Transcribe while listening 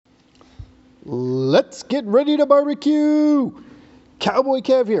Let's get ready to barbecue! Cowboy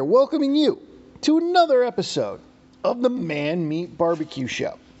Kev here, welcoming you to another episode of the Man Meat Barbecue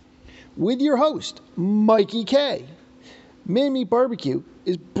Show with your host, Mikey K. Man Meat Barbecue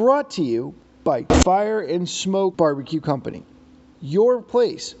is brought to you by Fire and Smoke Barbecue Company, your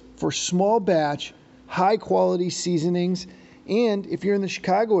place for small batch, high quality seasonings, and if you're in the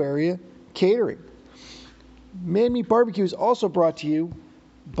Chicago area, catering. Man Meat Barbecue is also brought to you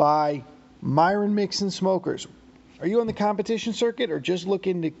by Myron Mixon Smokers. Are you on the competition circuit or just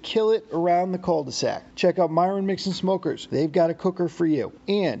looking to kill it around the cul-de-sac? Check out Myron Mixon Smokers. They've got a cooker for you.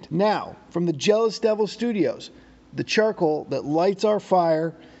 And now, from the Jealous Devil Studios, the charcoal that lights our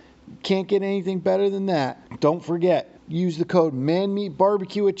fire. Can't get anything better than that. Don't forget, use the code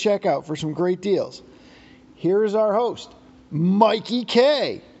ManMeatBarbecue at checkout for some great deals. Here is our host, Mikey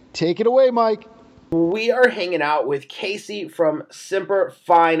K. Take it away, Mike. We are hanging out with Casey from Semper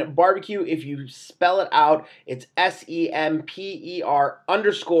Fine Barbecue. If you spell it out, it's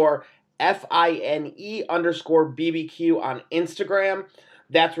SEMPER_FINE_BBQ on Instagram.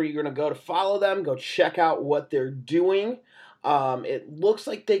 That's where you're going to go to follow them. Go check out what they're doing. It looks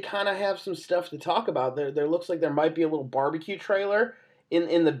like they kind of have some stuff to talk about. There looks like there might be a little barbecue trailer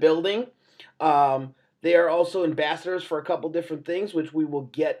in the building. They are also ambassadors for a couple different things, which we will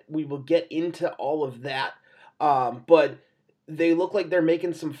get into all of that. But they look like they're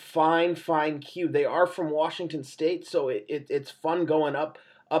making some fine Q. They are from Washington State, so it's fun going up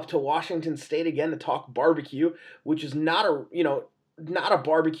to Washington State again to talk barbecue, which is not a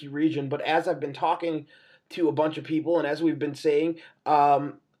barbecue region. But as I've been talking to a bunch of people, and as we've been saying,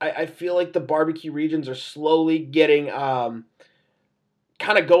 I feel like the barbecue regions are slowly getting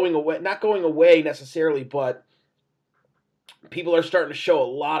kind of going away, not going away necessarily, but people are starting to show a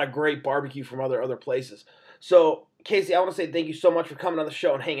lot of great barbecue from other places. So, Casey, I want to say thank you so much for coming on the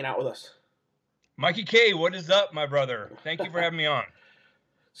show and hanging out with us. Mikey K, what is up, my brother? Thank you for having me on.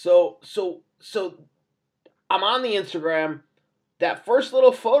 So I'm on the Instagram. That first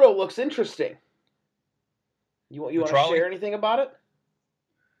little photo looks interesting. You want to share anything about it?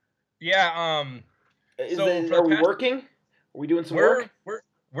 Yeah. Are we working? Are we doing some work?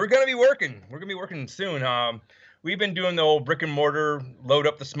 We're gonna be working. We're gonna be working soon. We've been doing the old brick and mortar, load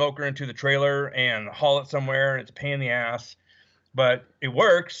up the smoker into the trailer and haul it somewhere, and it's a pain in the ass, but it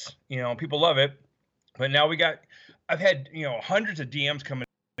works. People love it. But now I've had hundreds of DMs coming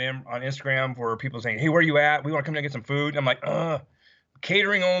in on Instagram where people saying, "Hey, where are you at? We want to come down and get some food." I'm like,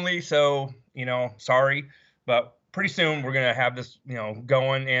 catering only. So sorry, but pretty soon we're gonna have this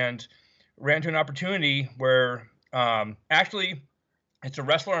going, and ran into an opportunity where. Actually, it's a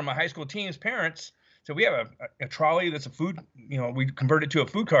wrestler on my high school team's parents. So we have a trolley that's a food, we converted it to a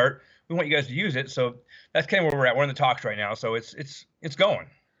food cart. We want you guys to use it. So that's kind of where we're at. We're in the talks right now. So it's going.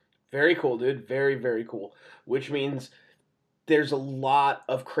 Very cool, dude. Very, very cool. Which means there's a lot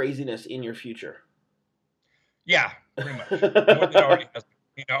of craziness in your future. Yeah, pretty much. More than already has,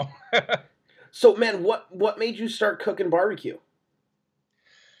 So, man, what made you start cooking barbecue?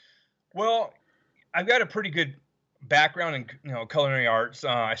 Well, I've got a pretty good background in culinary arts.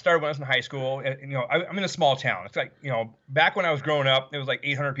 I started when I was in high school. I'm in a small town. It's like back when I was growing up, it was like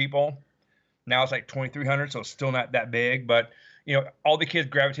 800 people. Now it's like 2,300, so it's still not that big. But all the kids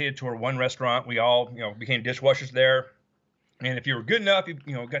gravitated toward one restaurant. We all became dishwashers there. And if you were good enough, you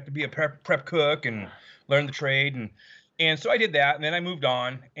got to be a prep cook and learn the trade. And so I did that, and then I moved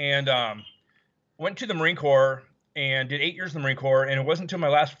on and went to the Marine Corps and did 8 years in the Marine Corps. And it wasn't until my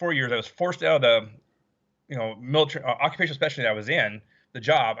last 4 years I was forced out of the military occupational specialty that I was in, the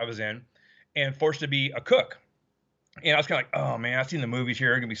job I was in, and forced to be a cook. And I was kind of like, oh man, I've seen the movies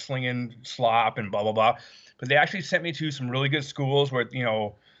here, gonna be slinging slop and blah blah blah. But they actually sent me to some really good schools where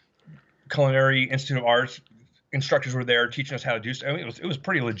Culinary Institute of Arts instructors were there teaching us how to do stuff. I mean, it was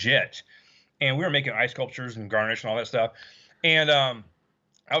pretty legit, and we were making ice sculptures and garnish and all that stuff. And I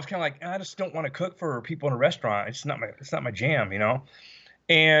was kind of like, I just don't want to cook for people in a restaurant. It's not my jam,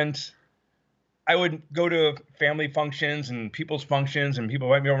 And I would go to family functions and people's functions, and people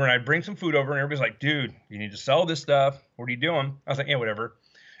invite me over, and I'd bring some food over, and everybody's like, dude, you need to sell this stuff. What are you doing? I was like, yeah, whatever.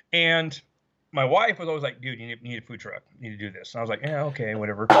 And my wife was always like, dude, you need a food truck. You need to do this. And I was like, yeah, okay,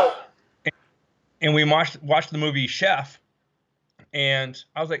 whatever. And we watched the movie Chef, and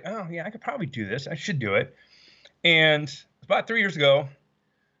I was like, oh, yeah, I could probably do this. I should do it. And about 3 years ago,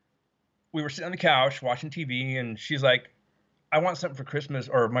 we were sitting on the couch watching TV, and she's like, I want something for Christmas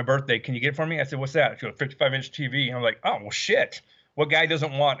or my birthday. Can you get it for me? I said, what's that? She goes, 55-inch TV. And I'm like, oh, well, shit. What guy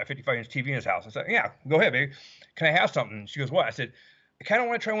doesn't want a 55-inch TV in his house? I said, yeah, go ahead, baby. Can I have something? She goes, what? I said, I kind of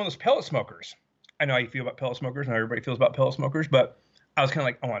want to try one of those pellet smokers. I know how you feel about pellet smokers, and everybody feels about pellet smokers, but I was kind of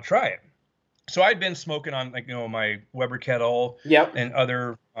like, I want to try it. So I'd been smoking on like, my Weber kettle Yep. and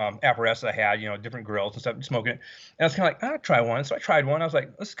other apparatus I had, different grills and stuff, smoking it. And I was kind of like, I'll try one. So I tried one. I was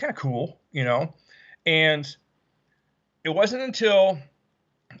like, this is kind of cool, And it wasn't until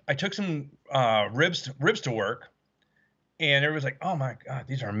I took some ribs to work, and everyone was like, oh my God,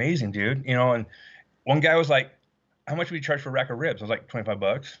 these are amazing, dude. And one guy was like, how much would you charge for a rack of ribs? I was like,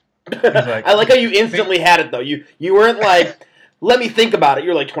 $25. He's like, I like how you instantly had it though. You weren't like, let me think about it.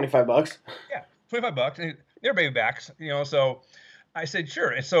 You're like $25. Yeah, $25, and they're baby backs, So I said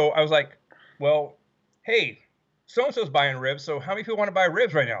sure, and so I was like, well, hey, so and so's buying ribs. So how many people want to buy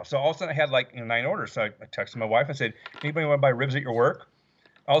ribs right now? So all of a sudden I had like 9 orders. So I texted my wife and said, anybody want to buy ribs at your work?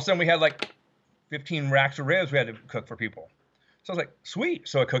 All of a sudden we had like 15 racks of ribs we had to cook for people. So I was like, sweet.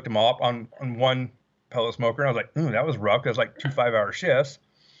 So I cooked them all up on one pellet smoker. And I was like, that was rough. It was like 2 5-hour shifts.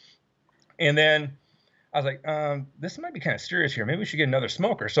 And then I was like, this might be kind of serious here. Maybe we should get another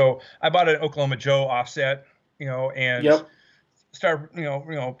smoker. So I bought an Oklahoma Joe offset, and Yep.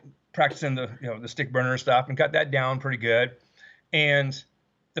 started, practicing the stick burner stuff and got that down pretty good. And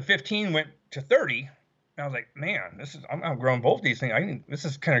the 15 went to 30. And I was like, man, I'm growing both these things. This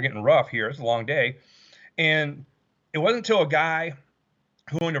is kind of getting rough here. It's a long day. And it wasn't until a guy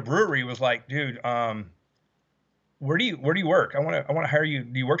who owned a brewery was like, dude, where do you work? I want to hire you.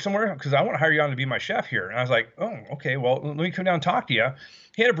 Do you work somewhere? Because I want to hire you on to be my chef here. And I was like, oh, okay, well, let me come down and talk to you.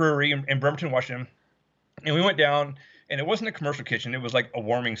 He had a brewery in Bremerton, Washington. And we went down, and it wasn't a commercial kitchen. It was like a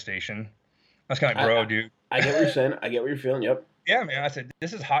warming station. I was kind of like, bro, dude. I get what you're saying. I get what you're feeling. Yep. Yeah, man. I said,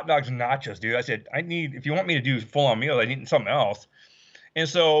 this is hot dogs and nachos, dude. I said, if you want me to do full-on meals, I need something else. And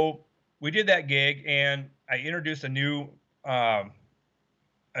so we did that gig, and I introduced a new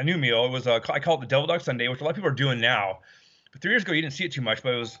meal. It was I call it the Devil Dog Sunday, which a lot of people are doing now. But 3 years ago, you didn't see it too much,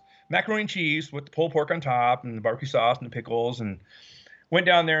 but it was macaroni and cheese with the pulled pork on top and the barbecue sauce and the pickles. And went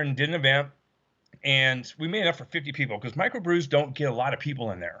down there and did an event. And we made enough for 50 people because microbrews don't get a lot of people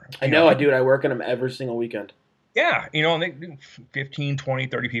in there. I know, I do. I work in them every single weekend. Yeah, and they do 15, 20,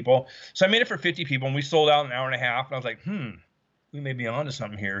 30 people. So I made it for 50 people, and we sold out in an hour and a half. And I was like, we may be onto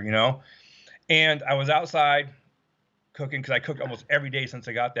something here, And I was outside cooking because I cooked almost every day since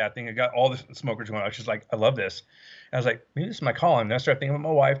I got that thing. I got all the smokers going. I was just like, I love this. And I was like, maybe this is my calling. And I started thinking about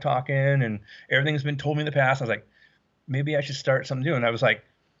my wife talking, and everything's been told me in the past. I was like, maybe I should start something new. And I was like,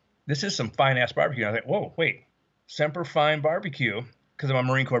 this is some fine-ass barbecue. And I was like, whoa, wait, Semper Fine barbecue, because I'm a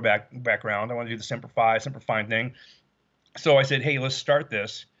Marine Corps background. I want to do the Semper Fine thing. So I said, hey, let's start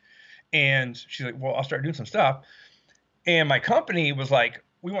this. And she's like, well, I'll start doing some stuff. And my company was like,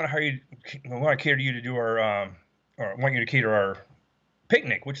 we want to hire you. We want to cater you to do or want you to cater our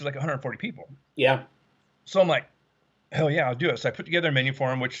picnic, which is like 140 people. Yeah. So I'm like, hell yeah, I'll do it. So I put together a menu for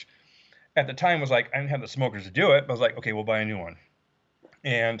them, which at the time was like, I didn't have the smokers to do it. But I was like, okay, we'll buy a new one.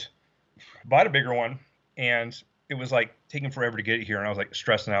 And bought a bigger one, and it was like taking forever to get it here. And I was like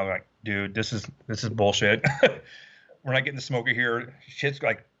stressing out, like, dude, this is bullshit. We're not getting the smoker here. Shit's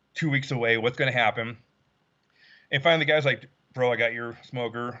like 2 weeks away. What's going to happen? And finally the guy's like, bro, I got your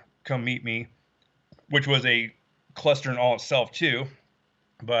smoker. Come meet me, which was a cluster in all itself too.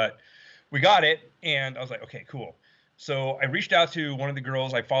 But we got it, and I was like, okay, cool. So I reached out to one of the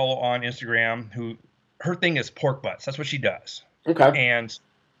girls I follow on Instagram who her thing is pork butts. That's what she does. Okay. And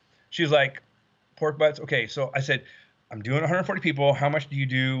she was like, pork butts. Okay. So I said, I'm doing 140 people. How much do you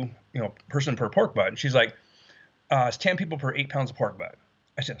do, person per pork butt? And she's like, it's 10 people per 8 pounds of pork butt.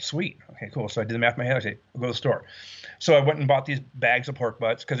 I said, sweet. Okay, cool. So I did the math in my head. I said, I'll go to the store. So I went and bought these bags of pork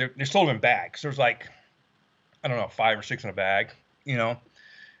butts because they're sold in bags. There's like, I don't know, 5 or 6 in a bag,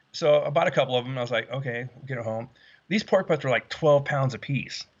 So I bought a couple of them. I was like, okay, we'll get it home. These pork butts were like 12 pounds a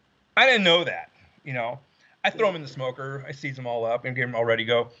piece. I didn't know that, I throw them in the smoker. I season them all up and get them all ready to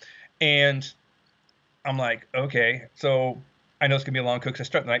go. And I'm like, okay. So I know it's going to be a long cook. So I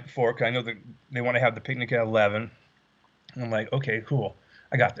start the night before because I know that they want to have the picnic at 11. And I'm like, okay, cool.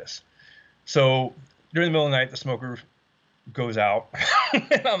 I got this. So during the middle of the night, the smoker goes out.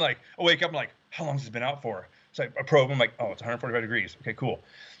 And I'm like, I wake up. I'm like, how long has it been out for? So I probe. I'm like, oh, it's 145 degrees. Okay, cool.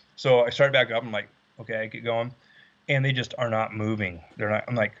 So I start back up. I'm like, okay, I get going. And they just are not moving. They're not.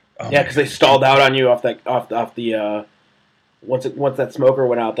 I'm like, oh, yeah, because they stalled out on you off the once that smoker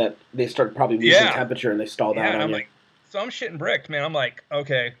went out, that they started probably losing temperature and they stalled out on I'm you. Like, so I'm shitting bricks, man. I'm like,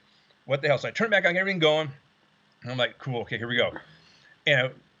 okay, what the hell? So I turn back on, get everything going. And I'm like, cool, okay, here we go.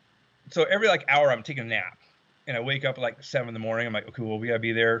 And so every like hour I'm taking a nap. And I wake up at like 7 in the morning. I'm like, okay, well, we gotta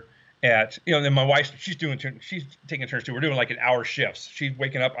be there at, then my wife, she's taking turns too. We're doing like an hour shifts. She's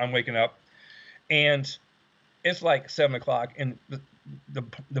waking up, I'm waking up. And it's like 7 o'clock and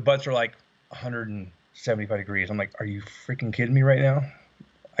the butts are like 175 degrees. I'm like, are you freaking kidding me right now?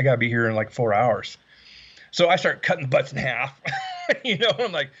 I got to be here in like 4 hours. So I start cutting the butts in half.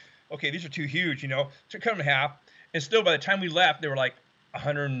 I'm like, okay, these are too huge, So cut them in half. And still, by the time we left, they were like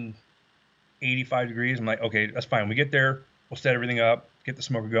 185 degrees. I'm like, okay, that's fine. We get there, we'll set everything up, get the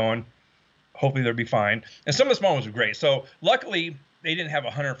smoker going. Hopefully they'll be fine. And some of the small ones were great. So luckily, they didn't have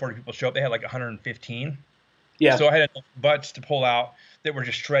 140 people show up. They had like 115. Yeah. So I had enough butts to pull out that were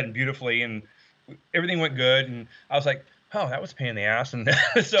just shredding beautifully, and everything went good. And I was like, oh, that was a pain in the ass. And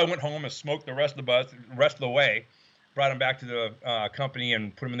so I went home and smoked the rest of the butts the rest of the way, brought them back to the company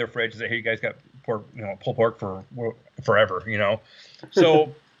and put them in their fridge and said, hey, you guys got pork, pulled pork for forever,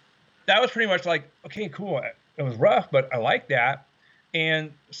 So that was pretty much like, okay, cool. It was rough, but I liked that.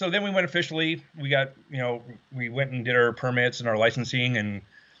 And so then we went officially. We got, we went and did our permits and our licensing, and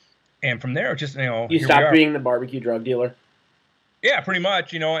from there, just you stopped being the barbecue drug dealer. Yeah, pretty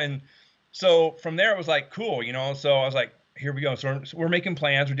much, and so from there it was like cool, So I was like, here we go. So we're making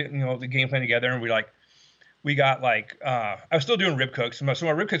plans. We're doing, the game plan together, and we got like I was still doing rib cooks. So my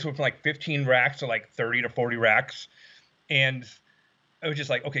rib cooks went from like 15 racks to like 30 to 40 racks, and I was just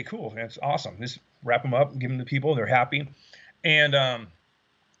like, okay, cool, that's awesome. Just wrap them up, give them to people. They're happy. And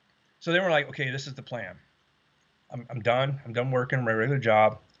so then we're like, okay, this is the plan. I'm done. I'm done working my regular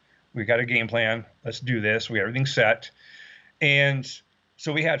job. We got a game plan. Let's do this. We got everything set. And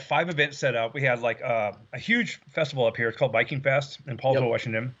so we had 5 events set up. We had like a huge festival up here. It's called Viking Fest in Paulsville,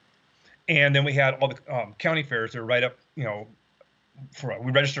 Washington. And then we had all the county fairs. They're right up,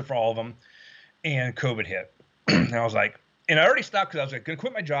 we registered for all of them. And COVID hit. And I was like, and I already stopped because I was like, going to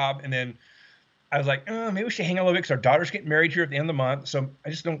quit my job. And then I was like, maybe we should hang out a little bit because our daughter's getting married here at the end of the month. So I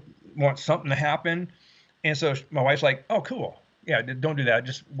just don't want something to happen. And so my wife's like, oh, cool. Yeah, don't do that.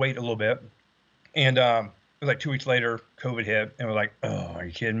 Just wait a little bit. And it was like 2 weeks later, COVID hit. And we're like, oh, are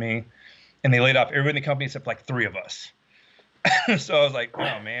you kidding me? And they laid off everybody in the company except like 3 of us. So I was like,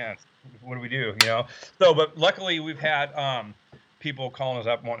 oh, man, what do we do? So, but luckily we've had people calling us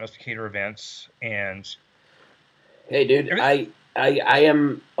up wanting us to cater events. And hey, dude, I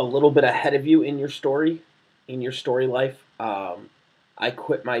am a little bit ahead of you in your story life. I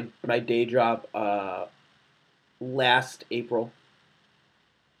quit my day job last April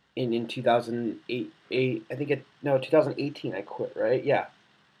in 2008. I think 2018 I quit, right? Yeah.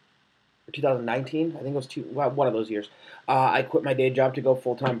 Or 2019, I think it was one of those years. I quit my day job to go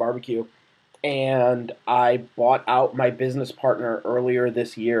full-time barbecue, and I bought out my business partner earlier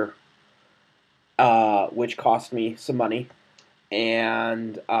this year, which cost me some money.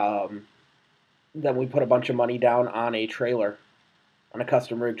 And then we put a bunch of money down on a trailer, on a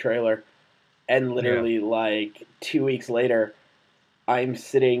custom rig trailer. And literally like 2 weeks later, I'm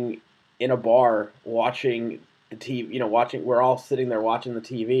sitting in a bar watching the TV, we're all sitting there watching the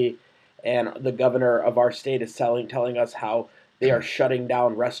TV. And the governor of our state is telling us how they are shutting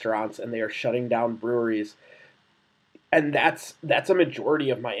down restaurants and they are shutting down breweries. And that's a majority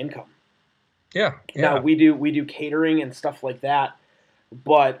of my income. Yeah. Now we do catering and stuff like that,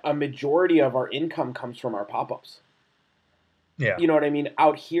 but a majority of our income comes from our pop-ups. Yeah. You know what I mean?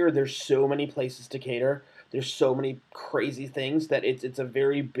 Out here, there's so many places to cater. There's so many crazy things that it's a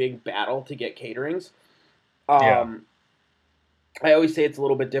very big battle to get caterings. I always say it's a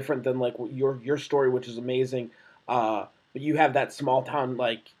little bit different than like your story, which is amazing. But you have that small town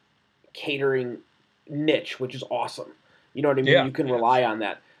like catering niche, which is awesome. You know what I mean? Yeah. You can rely on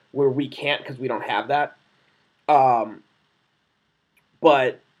that. Where we can't because we don't have that.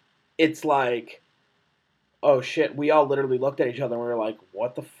 But it's like, oh shit, we all literally looked at each other and we were like,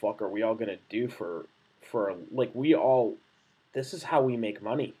 what the fuck are we all gonna do for like this is how we make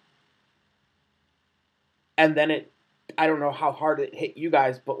money. And then I don't know how hard it hit you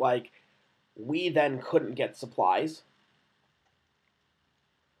guys, but like we then couldn't get supplies.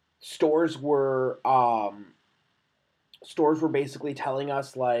 Stores were basically telling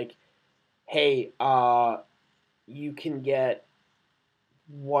us like, hey, you can get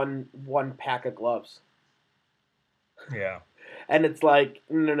one pack of gloves. Yeah. And it's like,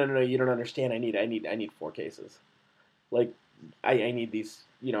 no, you don't understand. I need 4 cases. Like, I need these,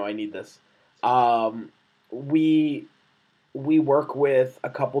 I need this. We work with a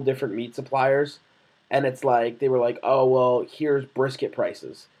couple different meat suppliers, and it's like, they were like, oh, well, here's brisket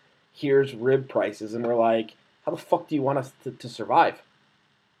prices. Here's rib prices. And we're like, how the fuck do you want us to survive?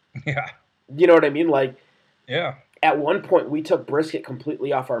 Yeah. You know what I mean? Like, yeah. At one point, we took brisket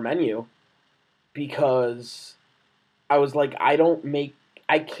completely off our menu because I was like, I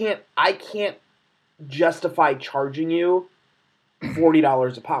can't justify charging you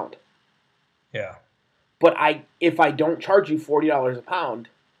 $40 a pound. Yeah. But if I don't charge you $40 a pound,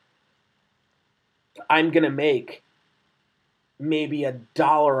 I'm going to make maybe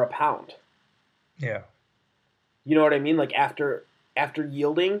 $1 a pound. Yeah. You know what I mean? Like after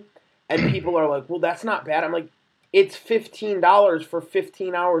yielding, and people are like, "Well, that's not bad." I'm like, "It's $15 for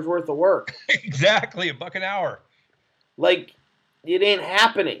 15 hours worth of work." Exactly, $1 an hour. Like, it ain't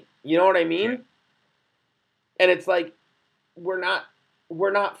happening. You know what I mean? Yeah. And it's like, we're not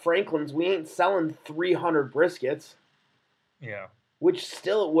Franklin's. We ain't selling 300 briskets, Yeah. which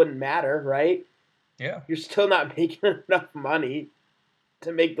still it wouldn't matter, right? Yeah. You're still not making enough money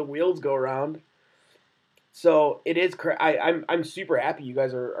to make the wheels go around. So it is. I'm super happy you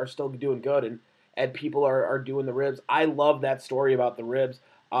guys are still doing good, and people are doing the ribs. I love that story about the ribs.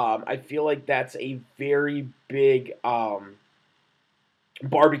 I feel like that's a very big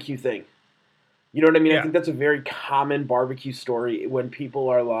barbecue thing. You know what I mean? I Yeah. think that's a very common barbecue story when people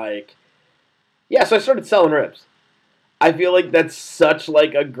are like, "Yeah, so I started selling ribs." I feel like that's such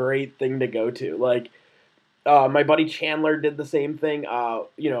like a great thing to go to. Like, my buddy Chandler did the same thing.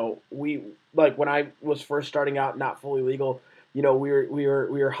 We like when I was first starting out, not fully legal. We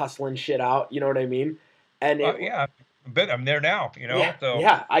were hustling shit out. You know what I mean? And Yeah. But I'm there now, yeah, so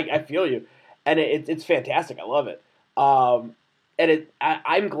yeah, I feel you, and it's fantastic. I love it.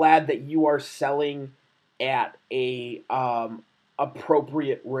 I'm glad that you are selling at a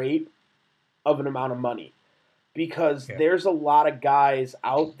appropriate rate of an amount of money, because yeah. there's a lot of guys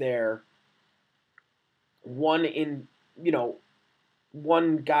out there. One in you know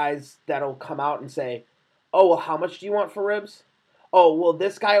one guys that'll come out and say, "Oh, well, how much do you want for ribs?" "Oh, well,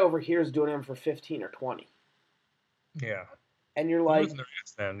 this guy over here is doing them for 15 or 20." Yeah. And you're They're like, losing their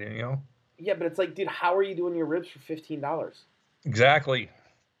ass then. "Yeah, but it's like, dude, how are you doing your ribs for $15? Exactly.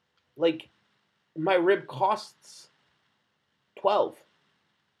 Like, my rib costs 12.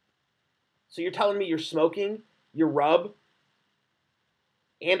 So you're telling me your smoking, your rub,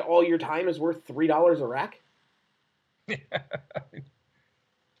 and all your time is worth $3 a rack?"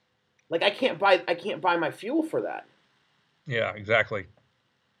 Like, I can't buy my fuel for that. Yeah, exactly.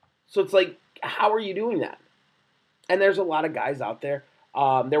 So it's like, how are you doing that? And there's a lot of guys out there.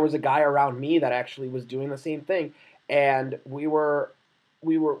 There was a guy around me that actually was doing the same thing, and we were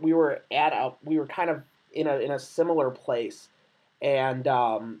kind of in a similar place,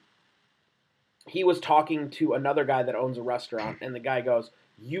 and he was talking to another guy that owns a restaurant, and the guy goes,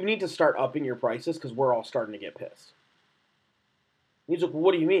 "You need to start upping your prices because we're all starting to get pissed." He's like,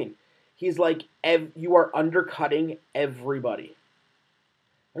 "What do you mean?" He's like, "You are undercutting everybody."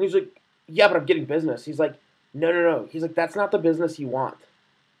 And he's like, "Yeah, but I'm getting business." He's like, "No, no, no." He's like, "That's not the business you want."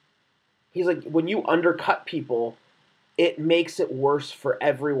 He's like, "When you undercut people, it makes it worse for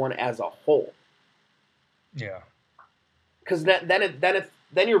everyone as a whole." Yeah. Because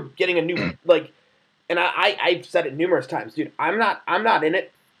then you're getting a new like, and I've said it numerous times, dude. I'm not in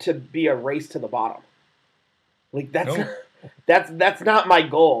it to be a race to the bottom. Like No. that's not my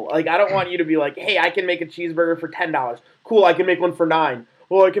goal. Like, I don't want you to be like, "Hey, I can make a cheeseburger for $10. Cool, I can make one for $9.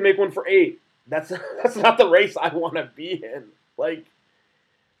 Well, I can make one for $8." That's not the race I want to be in. Like,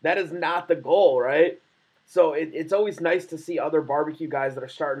 that is not the goal, right? So it's always nice to see other barbecue guys that are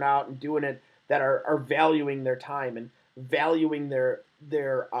starting out and doing it, that are valuing their time and valuing their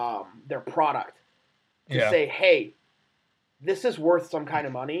product, to Yeah. say, "Hey, this is worth some kind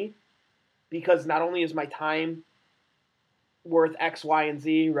of money, because not only is my time worth X, Y, and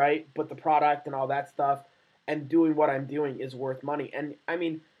Z, right? But the product and all that stuff, and doing what I'm doing is worth money." And I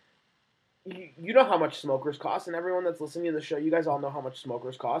mean, you know how much smokers cost, and everyone that's listening to the show, you guys all know how much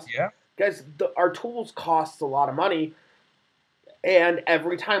smokers cost. Yeah. Guys, our tools cost a lot of money, and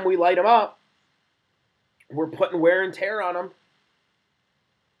every time we light them up, we're putting wear and tear on them.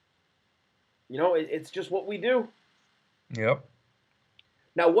 It's just what we do. Yep.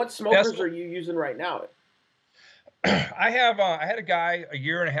 Now, what smokers are you using right now? I had a guy a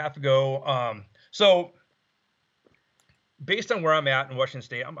year and a half ago. So based on where I'm at in Washington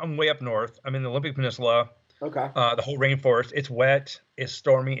State, I'm way up north. I'm in the Olympic Peninsula. Okay. The whole rainforest. It's wet. It's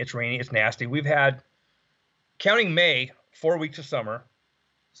stormy. It's rainy. It's nasty. We've had, counting May, 4 weeks of summer.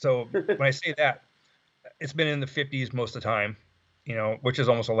 So when I say that, it's been in the 50s most of the time, which is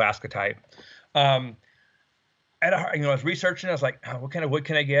almost Alaska type. I was researching. I was like, "Oh, what kind of wood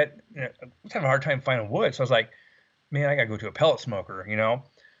can I get?" I'm having a hard time finding wood. So I was like, "Man, I got to go to a pellet smoker,"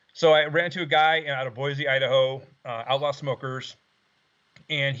 So I ran into a guy out of Boise, Idaho, Outlaw Smokers,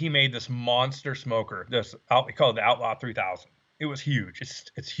 and he made this monster smoker. We call it the Outlaw 3000. It was huge.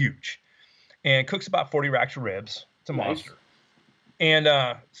 It's huge, and cooks about 40 racks of ribs. It's a monster. And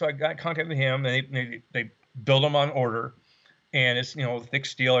so I got in contact with him, and they build them on order, and it's thick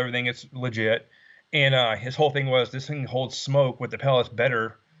steel, everything. It's legit. And his whole thing was, this thing holds smoke with the pellets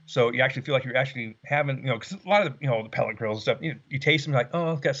better So you actually feel like you're actually having, because a lot of the pellet grills and stuff, you taste them like,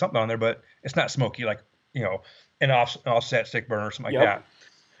 oh, it's got something on there, but it's not smoky like, an offset stick burner or something like that.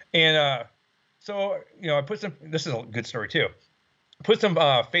 And so, I put some, this is a good story too. Put some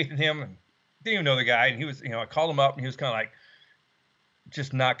faith in him, and didn't even know the guy. And he was, I called him up, and he was kind of like,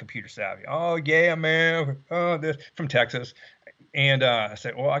 just not computer savvy. Oh, yeah, man. Oh, this from Texas. And I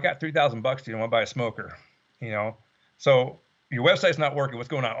said, well, I got $3,000. Do you want to buy a smoker? So your website's not working. What's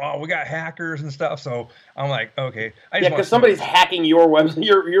going on? Oh, we got hackers and stuff. So I'm like, okay. Because somebody's hacking your website,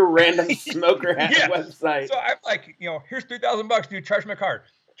 your random smoker website. So I'm like, here's $3,000, dude. Charge my card.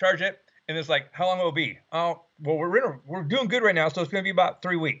 Charge it. And it's like, how long will it be? Oh, well, we're doing good right now, so it's going to be about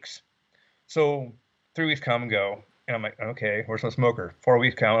 3 weeks. So 3 weeks come and go. And I'm like, okay, where's my smoker? 4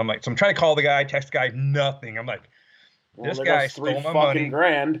 weeks come. I'm like, so I'm trying to call the guy, text the guy, nothing. I'm like, this guy stole my money.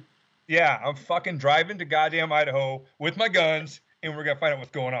 $3,000. Yeah, I'm fucking driving to goddamn Idaho with my guns, and we're going to find out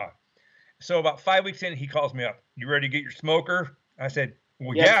what's going on. So about 5 weeks in, he calls me up. You ready to get your smoker? I said,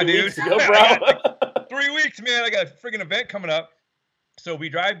 well, yeah, dude. Go, bro. 3 weeks, man. I got a friggin' event coming up. So we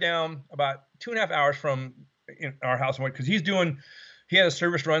drive down about 2.5 hours from our house, because he had a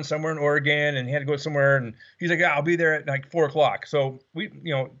service run somewhere in Oregon, and he had to go somewhere, and he's like, yeah, I'll be there at like 4 o'clock. So we,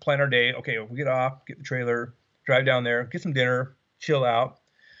 plan our day. Okay, we get off, get the trailer, drive down there, get some dinner, chill out.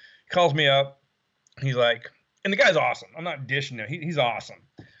 He calls me up. He's like, and the guy's awesome. I'm not dishing him. He's awesome.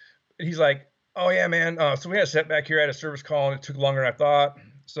 He's like, oh yeah, man. So we had a setback here. I had a service call, and it took longer than I thought.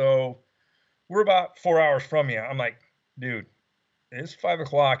 So we're about 4 hours from you. I'm like, dude, it's 5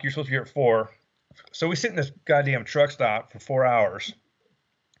 o'clock. You're supposed to be here at 4. So we sit in this goddamn truck stop for 4 hours.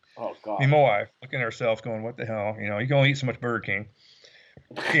 Oh, God. Me and my wife looking at ourselves going, what the hell? You can only eat so much Burger King.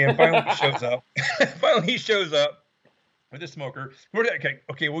 And finally he shows up. With his smoker. We're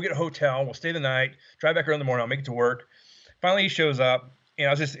okay, we'll get a hotel. We'll stay the night. Drive back around in the morning. I'll make it to work. Finally he shows up. And I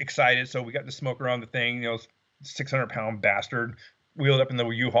was just excited. So we got the smoker on the thing, 600-pound bastard. Wheeled up in the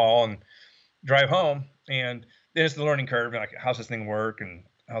U-Haul and drive home. And then it's the learning curve. Like, how's this thing work? And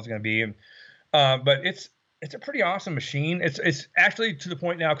how's it going to be? And but it's a pretty awesome machine. It's actually to the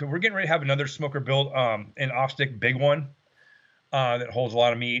point now, because we're getting ready to have another smoker built, an off-stick big one that holds a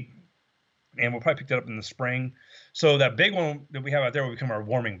lot of meat, and we'll probably pick that up in the spring. So that big one that we have out there will become our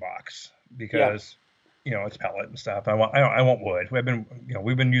warming box, because it's pellet and stuff. I want wood.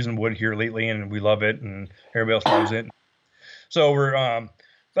 We've been using wood here lately, and we love it, and everybody else loves it. So we're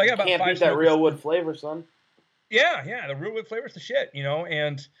so I got about can't 5 beat that real wood flavor, son. Yeah, the real wood flavor's the shit,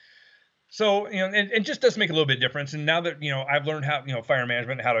 and. So, and it just does make a little bit of difference. And now that, I've learned how, fire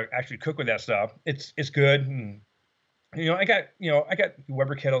management, how to actually cook with that stuff, it's good. And, I got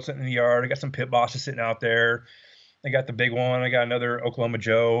Weber kettle sitting in the yard. I got some pit bosses sitting out there. I got the big one. I got another Oklahoma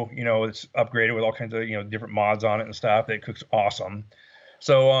Joe, it's upgraded with all kinds of, different mods on it and stuff that cooks awesome.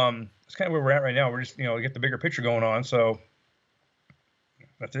 So, that's kind of where we're at right now. We're just, get the bigger picture going on. So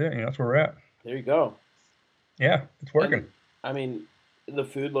that's it. That's where we're at. There you go. Yeah, it's working. And, I mean, the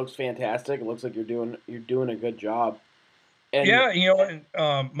food looks fantastic. It looks like you're doing a good job. And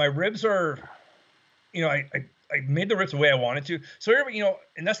my ribs are, I made the ribs the way I wanted to. So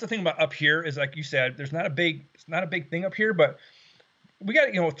and that's the thing about up here is, like you said, it's not a big thing up here, but we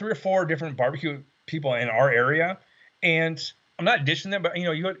got 3 or 4 different barbecue people in our area, and I'm not dishing them, but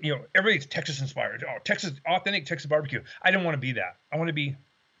everybody's Texas inspired. Oh, Texas, authentic Texas barbecue. I didn't want to be that. I want to be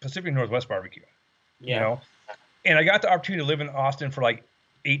Pacific Northwest barbecue. And I got the opportunity to live in Austin for like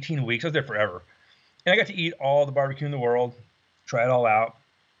 18 weeks. I was there forever. And I got to eat all the barbecue in the world, try it all out.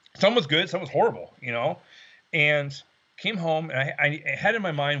 Some was good, some was horrible, And came home, and I had in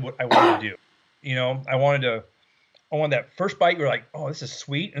my mind what I wanted to do. I wanted that first bite, you're like, oh, this is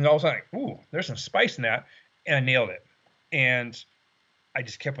sweet. And all of a sudden, ooh, there's some spice in that. And I nailed it. And I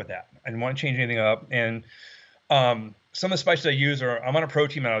just kept with that. I didn't want to change anything up. And some of the spices I use I'm on a pro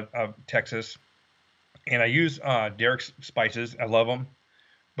team out of Texas. And I use Derek's spices. I love them.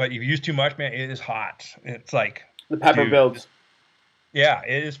 But if you use too much, man, it is hot. It's like the pepper builds. Yeah,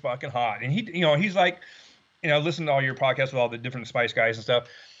 it is fucking hot. And he's like, listen to all your podcasts with all the different spice guys and stuff.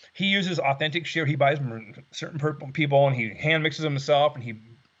 He uses authentic shit. He buys them from certain people, and he hand mixes them himself, and he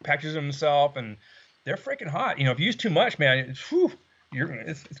packages them himself, and they're freaking hot. If you use too much, man, it's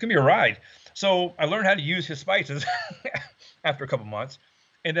gonna be a ride. So I learned how to use his spices after a couple months.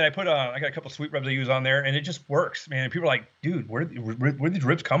 And then I got a couple sweet rubs I use on there, and it just works, man. And people are like, dude, where did these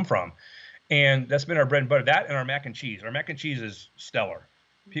ribs come from? And that's been our bread and butter. That and our mac and cheese. Our mac and cheese is stellar.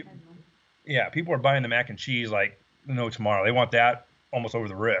 People are buying the mac and cheese like no tomorrow. They want that almost over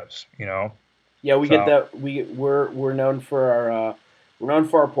the ribs, Yeah, we get that. We're known for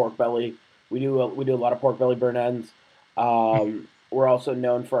our pork belly. We do a lot of pork belly burn ends. we're also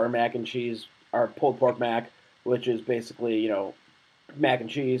known for our mac and cheese, our pulled pork mac, which is basically, mac and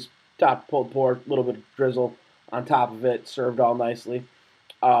cheese, top pulled pork, a little bit of drizzle on top of it, served all nicely.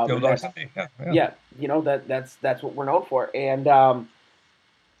 And that's, Yeah. yeah, that's what we're known for. And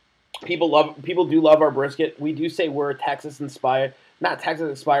people do love our brisket. We do say we're Texas inspired, not Texas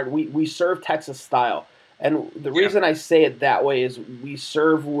inspired. We serve Texas style. And the reason I say it that way is we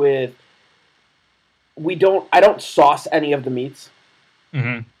serve with I don't sauce any of the meats.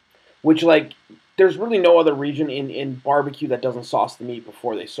 Mm-hmm. Which, like, there's really no other region in barbecue that doesn't sauce the meat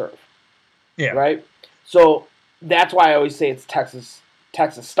before they serve. Yeah. Right? So that's why I always say it's Texas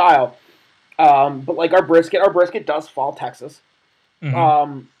style. But like our brisket does fall Texas.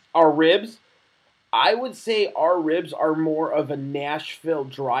 Mm-hmm. Our ribs, I would say our ribs are more of a Nashville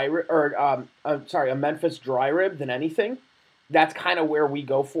dry rib, or a Memphis dry rib than anything. That's kind of where we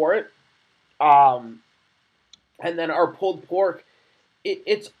go for it. And then our pulled pork,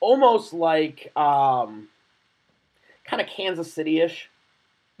 it's almost like kind of Kansas City-ish.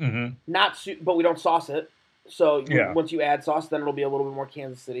 Mm-hmm. But we don't sauce it. So once you add sauce, then it'll be a little bit more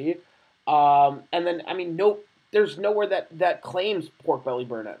Kansas City. And then, I mean, there's nowhere that claims pork belly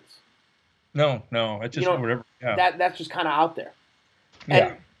burn ends. No, it's just whatever. Yeah. That's just kind of out there.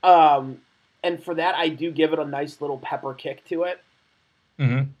 Yeah. And for that, I do give it a nice little pepper kick to it.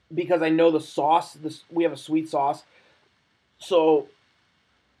 Mm-hmm. Because I know the sauce, we have a sweet sauce. So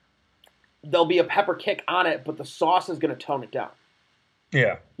there'll be a pepper kick on it, but the sauce is going to tone it down.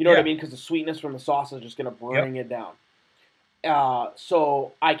 Yeah. You know what I mean? Because the sweetness from the sauce is just going to bring it down.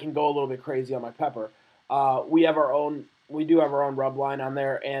 So I can go a little bit crazy on my pepper. We do have our own rub line on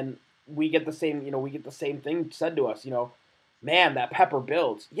there, and we get the same thing said to us, man, that pepper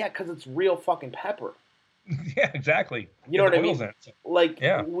builds. Yeah, because it's real fucking pepper. Yeah, exactly. You know what I mean? Like,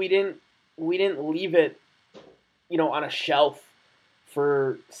 we didn't leave it, on a shelf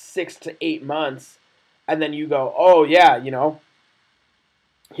for 6 to 8 months, and then you go, oh yeah,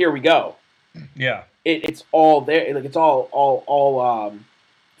 here we go. Yeah. It's all there. Like, it's all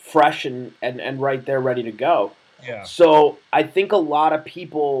fresh and right there, ready to go. Yeah. So I think a lot of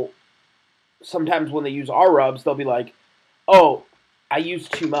people, sometimes when they use our rubs, they'll be like, oh, I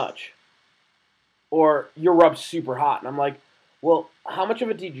used too much. Or your rub's super hot. And I'm like, well, how much of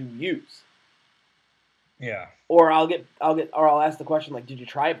it did you use? Yeah. Or I'll ask the question, like, did you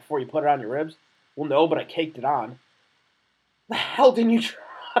try it before you put it on your ribs? Well, no, but I caked it on. The hell didn't you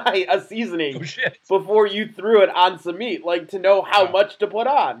try a seasoning before you threw it on some meat? Like, to know how much to put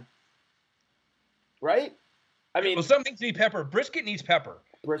on. Right? I mean, well, some things need pepper. Brisket needs pepper.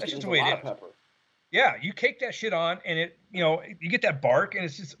 Brisket needs a lot of pepper. Yeah, you cake that shit on, and it, you get that bark, and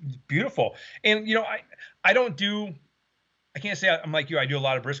it's just beautiful. And I can't say I'm like you. I do a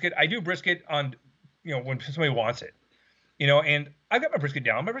lot of brisket. I do brisket on, when somebody wants it, and I've got my brisket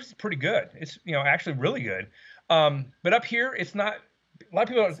down. My brisket's pretty good. It's actually really good. But up here, it's not. A lot of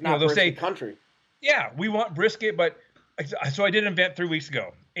people, they'll say country. Yeah, we want brisket, but so I did an event 3 weeks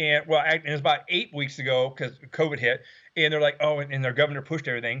ago, and it was about 8 weeks ago because COVID hit, and they're like, oh, and their governor pushed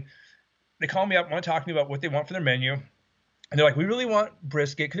everything. They call me up, want to talk to me about what they want for their menu. And they're like, we really want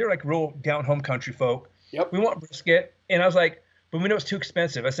brisket, because they're like real down home country folk. Yep. We want brisket. And I was like, but we know it's too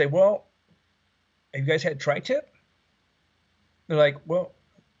expensive. I say, well, have you guys had tri-tip? They're like, well,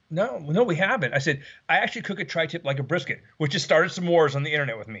 no, we haven't. I said, I actually cook a tri-tip like a brisket, which just started some wars on the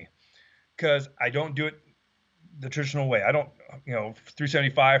internet with me, because I don't do it the traditional way. I don't,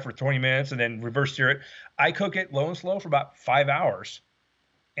 375 for 20 minutes and then reverse sear it. I cook it low and slow for about 5 hours.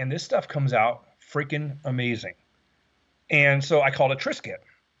 And this stuff comes out freaking amazing. And so I called it Trisket.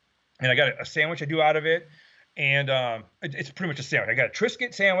 And I got a sandwich I do out of it. And it's pretty much a sandwich. I got a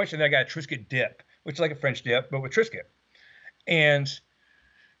Trisket sandwich, and then I got a Trisket dip, which is like a French dip, but with Trisket. And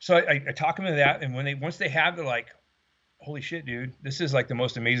so I talk them into that. And once they have, they're like, holy shit, dude, this is like the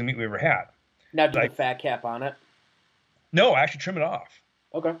most amazing meat we ever had. Now, do you put fat cap on it? No, I actually trim it off.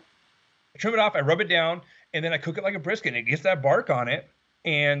 Okay. I trim it off, I rub it down, and then I cook it like a brisket. And it gets that bark on it.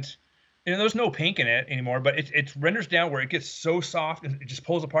 And there's no pink in it anymore, but it renders down where it gets so soft and it just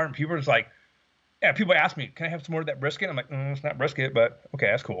pulls apart. And people are just like, people ask me, can I have some more of that brisket? I'm like, it's not brisket, but okay,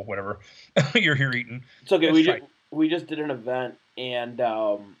 that's cool. Whatever. You're here eating. It's okay. We just did an event, and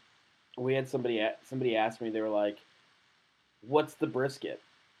we had somebody asked me, they were like, what's the brisket?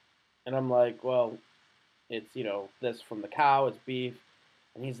 And I'm like, well, it's, this from the cow, it's beef.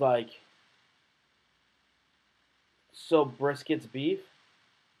 And he's like, so brisket's beef?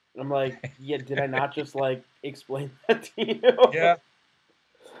 And I'm like, yeah, did I not just explain that to you? Yeah.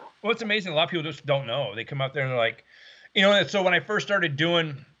 Well, it's amazing. A lot of people just don't know. They come out there and they're like, so when I first started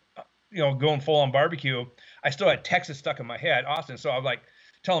doing, going full on barbecue, I still had Texas stuck in my head, Austin. So I'm like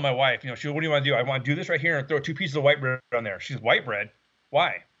telling my wife, she goes, what do you want to do? I want to do this right here and throw 2 pieces of white bread on there. She's white bread?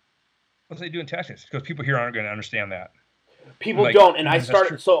 Why? What's they do in Texas? Because people here aren't going to understand that. People don't, and I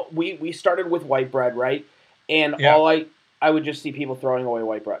started. So we started with white bread, right? And I would just see people throwing away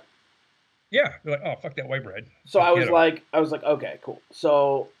white bread. Yeah, they're like, oh, fuck that white bread. So I was like, okay, cool.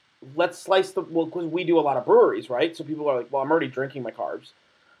 So let's slice because we do a lot of breweries, right? So people are like, well, I'm already drinking my carbs.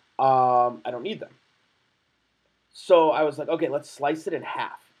 I don't need them. So I was like, okay, let's slice it in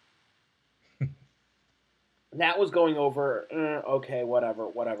half. That was going over. Okay,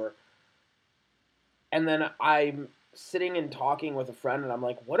 whatever. And then I'm sitting and talking with a friend, and I'm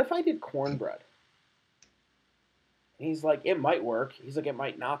like, what if I did cornbread? And he's like, it might work. He's like, it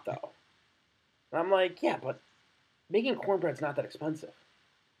might not, though. And I'm like, yeah, but making cornbread's not that expensive.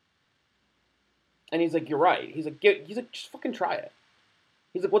 And he's like, you're right. He's like, just fucking try it.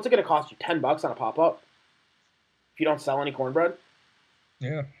 He's like, what's it going to cost you? $10 on a pop-up? If you don't sell any cornbread?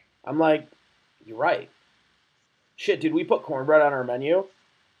 Yeah. I'm like, you're right. Shit, dude, we put cornbread on our menu.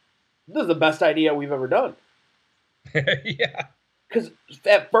 This is the best idea we've ever done. Yeah. Because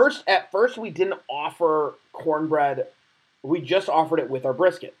at first we didn't offer cornbread. We just offered it with our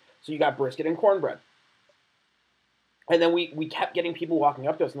brisket. So you got brisket and cornbread. And then we kept getting people walking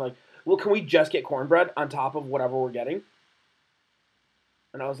up to us and like, well, can we just get cornbread on top of whatever we're getting?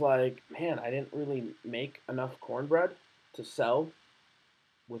 And I was like, man, I didn't really make enough cornbread to sell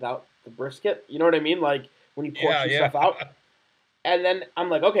without the brisket. You know what I mean? Like when you portion stuff out. And then I'm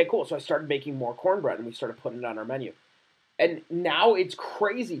like, okay, cool. So I started making more cornbread and we started putting it on our menu. And now it's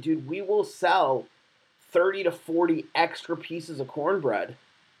crazy, dude. We will sell 30 to 40 extra pieces of cornbread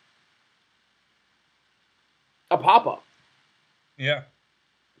a pop-up. Yeah.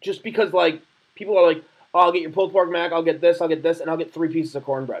 Just because, like, people are like, oh, I'll get your pulled pork mac, I'll get this, and I'll get 3 pieces of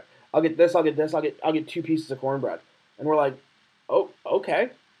cornbread. I'll get this, I'll get 2 pieces of cornbread. And we're like, oh, okay,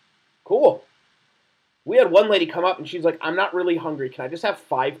 cool. We had one lady come up and she's like, I'm not really hungry. Can I just have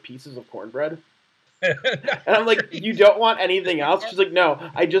 5 pieces of cornbread? And I'm like, you don't want anything else? She's like, no,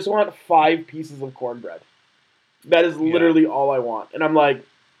 I just want 5 pieces of cornbread. That is literally all I want. And I'm like,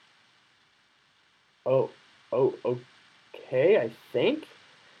 oh, okay, I think.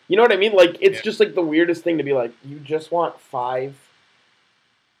 You know what I mean? Like, it's just like the weirdest thing to be like, you just want 5,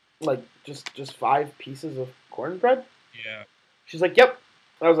 like, just 5 pieces of cornbread? Yeah. She's like, yep.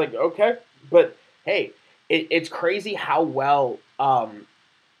 I was like, okay. But, hey, it's crazy how well,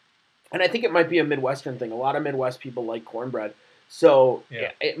 and I think it might be a Midwestern thing. A lot of Midwest people like cornbread. So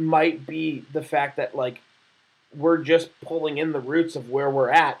it might be the fact that, like, we're just pulling in the roots of where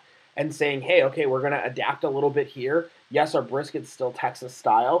we're at and saying, hey, okay, we're going to adapt a little bit here. Yes, our brisket's still Texas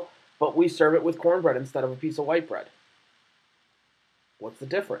style, but we serve it with cornbread instead of a piece of white bread. What's the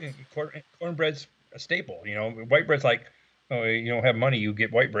difference? Cornbread's a staple. You know, white bread's like, oh, you don't have money, you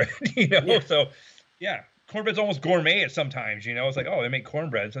get white bread. You know, so yeah, cornbread's almost gourmet at sometimes. You know, it's like, oh, they make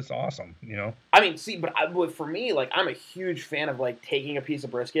cornbreads. That's awesome. You know. I mean, see, but for me, like, I'm a huge fan of like taking a piece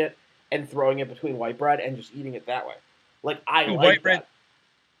of brisket and throwing it between white bread and just eating it that way. Like, I like white bread.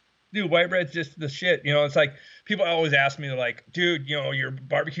 Dude, white bread's just the shit. You know, it's like people always ask me, like, dude, you know, your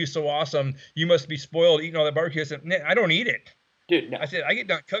barbecue's so awesome. You must be spoiled eating all that barbecue. I said, nah, I don't eat it. Dude, no. I said, I get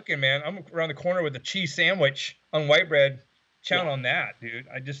done cooking, man. I'm around the corner with a cheese sandwich on white bread, chowing on that, dude.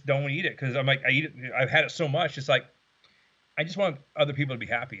 I just don't eat it because I'm like, I eat it. I've had it so much. It's like, I just want other people to be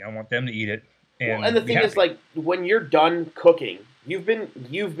happy. I want them to eat it. And the thing is, like, when you're done cooking, you've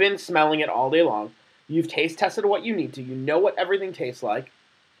been smelling it all day long. You've taste tested what you need to. You know what everything tastes like.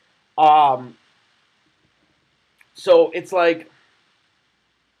 So it's like,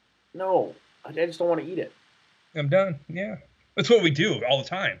 no, I just don't want to eat it. I'm done. Yeah. That's what we do all the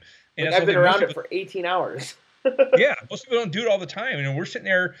time. And like, I've been around it for 18 hours. Yeah. Most people don't do it all the time. You know, we're sitting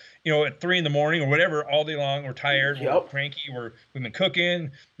there, you know, at 3 a.m. or whatever, all day long. We're tired. We're cranky. We've been cooking.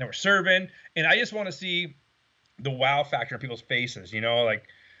 Now we're serving. And I just want to see the wow factor in people's faces, you know, like,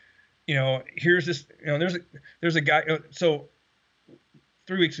 you know, here's this, you know, there's a guy. So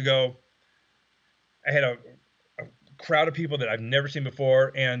 3 weeks ago, I had a crowd of people that I've never seen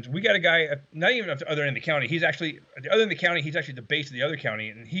before, and we got a guy not even at the other end of the county. He's actually at the other end of the county. He's actually the base of the other county,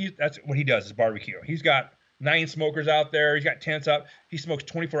 and that's what he does is barbecue. He's got 9 smokers out there. He's got tents up. He smokes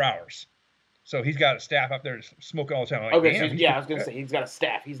 24 hours, so he's got a staff up there smoking all the time. Like, okay, so I was gonna say he's got a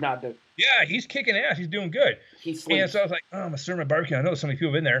staff. He's not the. Yeah, he's kicking ass. He's doing good. And so I was like, oh, I'm gonna serve my barbecue. I know so many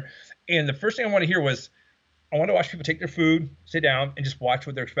people in there, and the first thing I want to hear was, I want to watch people take their food, sit down, and just watch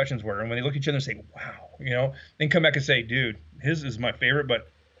what their expressions were. And when they look at each other and say, wow, you know, then come back and say, dude, his is my favorite, but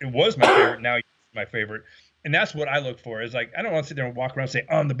it was my favorite. Now it's my favorite. And that's what I look for is like, I don't want to sit there and walk around and say,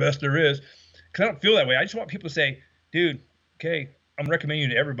 I'm the best there is. because I don't feel that way. I just want people to say, dude, okay, I'm recommending you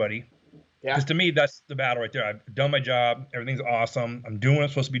to everybody. Yeah. Because to me, that's the battle right there. I've done my job. Everything's awesome. I'm doing what I'm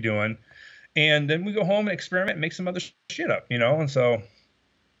supposed to be doing. And then we go home and experiment and make some other shit up, And so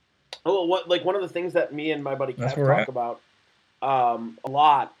Oh, one of the things that me and my buddy that's Kev where we're talk at. about a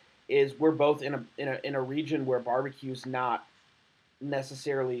lot is we're both in a region where barbecue's not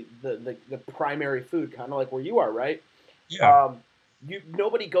necessarily the primary food, kind of like where you are, right? Yeah.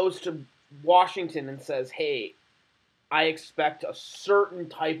 Nobody goes to Washington and says, "Hey, I expect a certain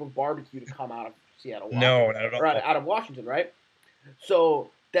type of barbecue to come out of Seattle, No, Washington, not at or all. out of Washington, right?" So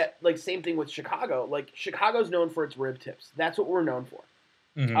that same thing with Chicago. Like Chicago's known for its rib tips. That's what we're known for.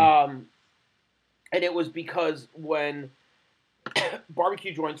 Mm-hmm. And it was because when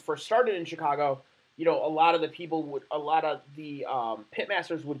barbecue joints first started in Chicago, a lot of the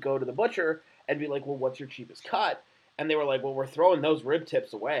pitmasters would go to the butcher and be like, "Well, what's your cheapest cut?" And they were like, "Well, we're throwing those rib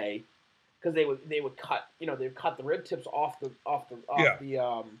tips away," because they would cut they'd cut the rib tips off the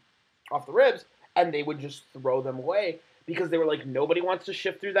ribs, and they would just throw them away because they were like, nobody wants to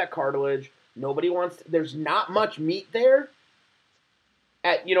shift through that cartilage. There's not much meat there.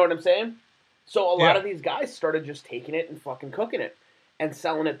 You know what I'm saying? So a lot of these guys started just taking it and fucking cooking it and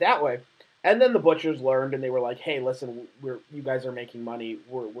selling it that way. And then the butchers learned, and they were like, "Hey, listen, you guys are making money.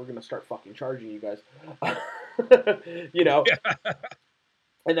 We're gonna start fucking charging you guys."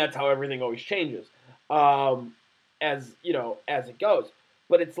 And that's how everything always changes, as it goes.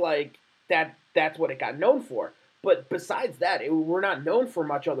 But it's like that's what it got known for. But besides that, we're not known for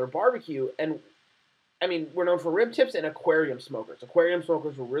much other barbecue. And I mean, we're known for rib tips and aquarium smokers. Aquarium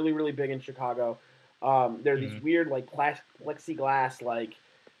smokers were really, really big in Chicago. They're these weird, like, plexiglass, like,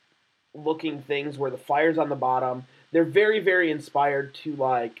 looking things where the fire's on the bottom. They're very, very inspired to,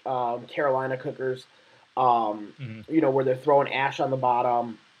 like, Carolina cookers, where they're throwing ash on the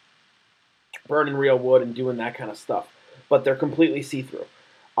bottom, burning real wood, and doing that kind of stuff. But they're completely see-through.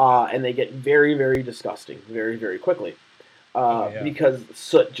 And they get very, very disgusting very, very quickly. Because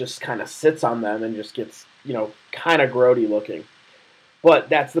soot just kind of sits on them and just gets, kind of grody looking. But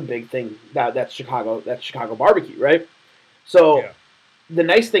that's the big thing. That's Chicago barbecue, right? So the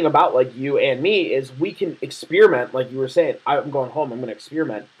nice thing about like you and me is we can experiment, like you were saying. I'm going home, I'm going to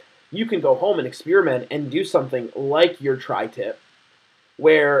experiment. You can go home and experiment and do something like your tri-tip,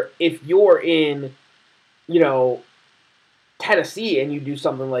 where if you're in, Tennessee and you do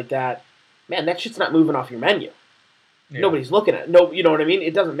something like that, man, that shit's not moving off your menu. Yeah. Nobody's looking at it. No, you know what I mean?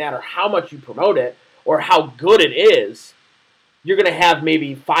 It doesn't matter how much you promote it or how good it is. You're going to have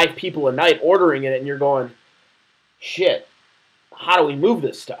maybe 5 people a night ordering it, and you're going, shit, how do we move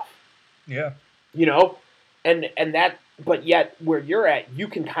this stuff? Yeah. And that, but yet where you're at, you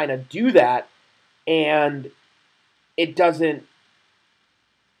can kind of do that, and it doesn't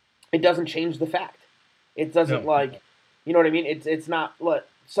change the fact. It doesn't you know what I mean? It's not,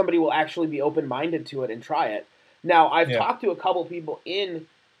 somebody will actually be open-minded to it and try it. Now, I've talked to a couple people in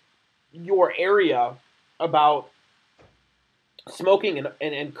your area about smoking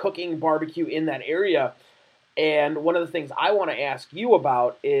and cooking barbecue in that area. And one of the things I want to ask you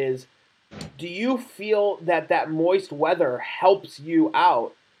about is, do you feel that moist weather helps you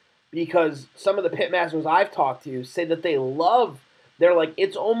out? Because some of the pitmasters I've talked to say that they're like,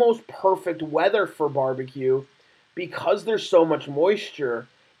 it's almost perfect weather for barbecue because there's so much moisture.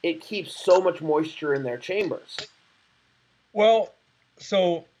 It keeps so much moisture in their chambers. Well,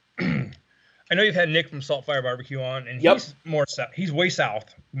 so I know you've had Nick from Saltfire Barbecue on, and he's more south. He's way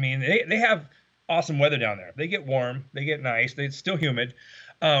south. I mean, they have awesome weather down there. They get warm, they get nice, it's still humid.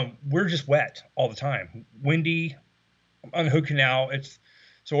 We're just wet all the time, windy on the Hood Canal.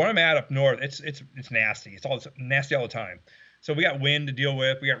 So where I'm at up north, it's nasty. It's nasty all the time. So we got wind to deal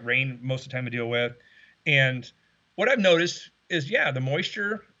with, we got rain most of the time to deal with, and what I've noticed is, the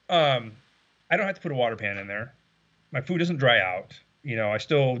moisture. I don't have to put a water pan in there. My food doesn't dry out. I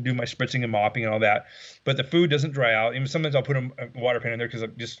still do my spritzing and mopping and all that, but the food doesn't dry out. Even sometimes I'll put a water pan in there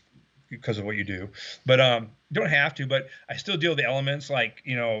because of what you do. But don't have to. But I still deal with the elements, like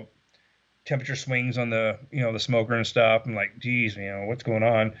temperature swings on the the smoker and stuff. I'm like, geez, what's going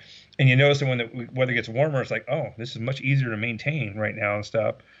on? And you notice that when the weather gets warmer, it's like, oh, this is much easier to maintain right now and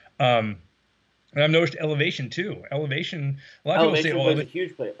stuff. And I've noticed elevation too. A lot of people say, plays a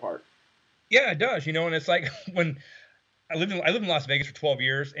huge part. Yeah, it does. And it's like when I lived in Las Vegas for 12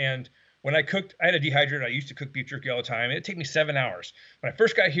 years, and when I cooked, I had a dehydrator. I used to cook beef jerky all the time. It'd take me 7 hours. When I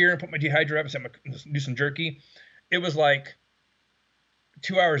first got here and put my dehydrator up and said, I'm going to do some jerky, it was like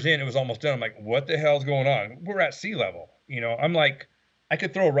 2 hours in, it was almost done. I'm like, what the hell's going on? We're at sea level. I'm like, I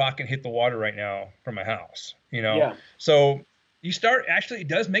could throw a rock and hit the water right now from my house. So you start actually, it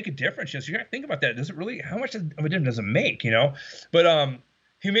does make a difference. You got to think about that. Does it really? How much of a difference does it make? But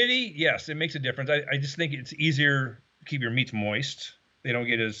humidity, yes, it makes a difference. I just think it's easier to keep your meats moist. They don't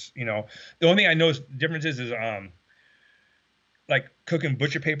get as The only thing I know differences is like cooking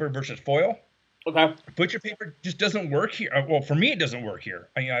butcher paper versus foil. Okay. Butcher paper just doesn't work here. Well, for me, it doesn't work here.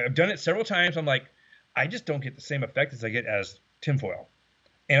 I've done it several times. I'm like, I just don't get the same effect as I get as tinfoil.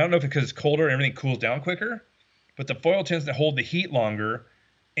 And I don't know if it's because it's colder and everything cools down quicker, but the foil tends to hold the heat longer,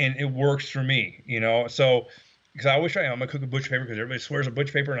 and it works for me. So because I'm gonna cook with butcher paper because everybody swears at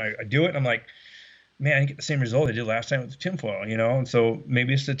butcher paper, and I do it, and I'm like, man, I didn't get the same result I did last time with the tinfoil. And so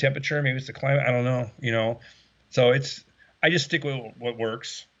maybe it's the temperature, maybe it's the climate. I don't know. So I just stick with what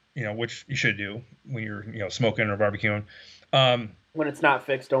works. Which you should do when you're, smoking or barbecuing. When it's not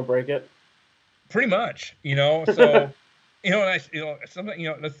fixed, don't break it. Pretty much, so, something,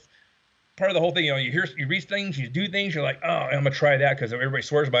 that's part of the whole thing. You read things, you do things, you're like, oh, I'm going to try that because everybody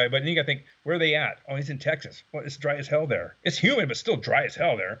swears by it. But then you got to think, where are they at? Oh, he's in Texas. Well, it's dry as hell there. It's humid, but still dry as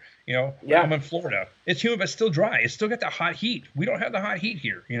hell there. Yeah. I'm in Florida. It's humid, but still dry. It's still got the hot heat. We don't have the hot heat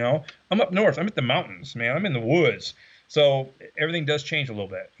here. I'm up north. I'm at the mountains, man. I'm in the woods. So everything does change a little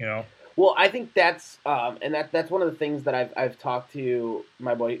bit, Well, I think that's and that's one of the things that I've talked to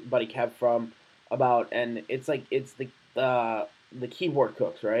my buddy Kev from about, and it's like it's the keyboard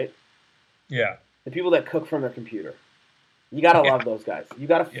cooks, right? Yeah. The people that cook from their computer. You gotta love those guys. You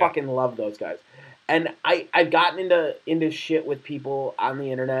gotta fucking love those guys. And I've gotten into shit with people on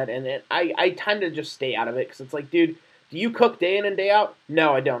the internet, and I tend to just stay out of it because it's like, dude, do you cook day in and day out?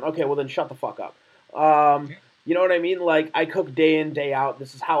 No, I don't. Okay, well then shut the fuck up. You know what I mean? Like, I cook day in, day out.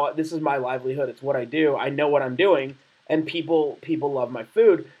 This is my livelihood. It's what I do. I know what I'm doing, and people love my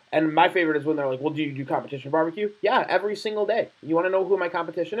food. And my favorite is when they're like, well, do you do competition barbecue? Yeah, every single day. You want to know who my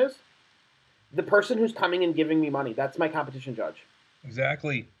competition is? The person who's coming and giving me money. That's my competition judge.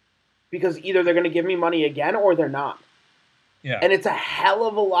 Exactly. Because either they're going to give me money again or they're not. Yeah. And it's a hell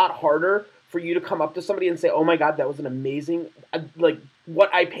of a lot harder for you to come up to somebody and say, oh my God, that was an amazing, like,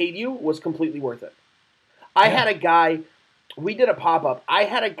 what I paid you was completely worth it. I had a guy, we did a pop-up, I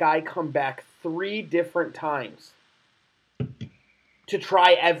had a guy come back 3 different times to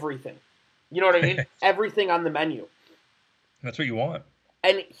try everything. You know what I mean? Everything on the menu. That's what you want.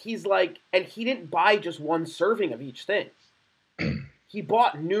 And he's like, and he didn't buy just one serving of each thing. He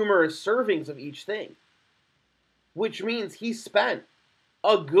bought numerous servings of each thing. Which means he spent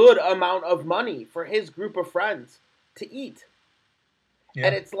a good amount of money for his group of friends to eat. Yeah.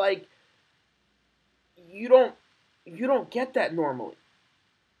 And it's like, you don't get that normally.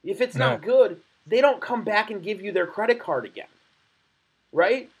 If it's not good, they don't come back and give you their credit card again.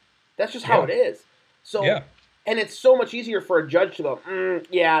 Right? That's just how it is. So, and it's so much easier for a judge to go,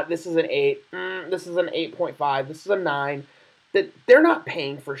 yeah, this is an 8, this is an 8.5, this is a 9. That they're not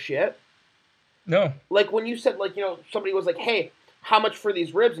paying for shit. No. Like when you said, like, somebody was like, hey, how much for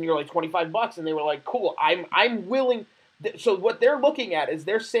these ribs? And you're like, $25, and they were like, cool, I'm willing. So what they're looking at is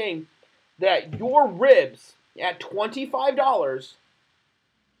they're saying that your ribs at $25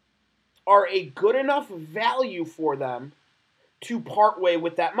 are a good enough value for them to part way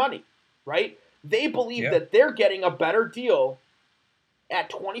with that money, right? They believe that they're getting a better deal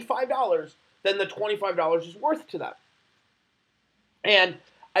at $25 than the $25 is worth to them. And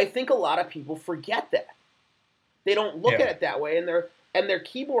I think a lot of people forget that. They don't look at it that way, and they're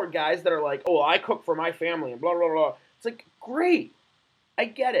keyboard guys that are like, oh, I cook for my family and blah blah blah. It's like, great, I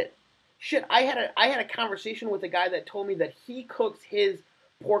get it. Shit, I had a conversation with a guy that told me that he cooks his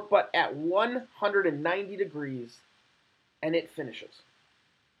pork butt at 190 degrees, and it finishes.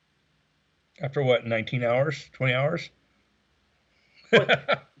 After what, 19 hours, 20 hours?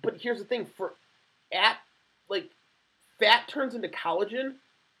 But here's the thing: fat turns into collagen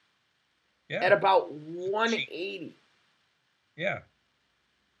at about 180. Yeah.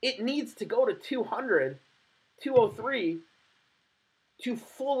 It needs to go to 200, 203 to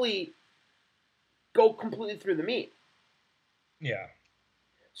fully go completely through the meat. Yeah.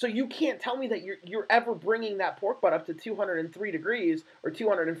 So you can't tell me that you're ever bringing that pork butt up to 203 degrees or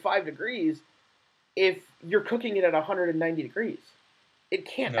 205 degrees if you're cooking it at 190 degrees. It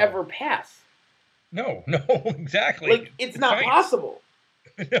can't ever pass. No, exactly. Like, it's not possible.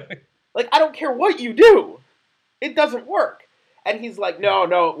 Like, I don't care what you do. It doesn't work. And he's like,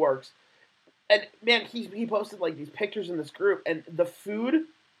 no, it works. And, man, he posted, like, these pictures in this group, and the food,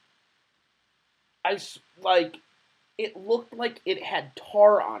 it looked like it had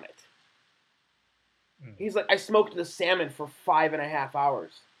tar on it. He's like, I smoked the salmon for 5.5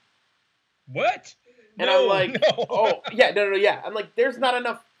 hours. What? And I'm like, oh, yeah, no. I'm like, there's not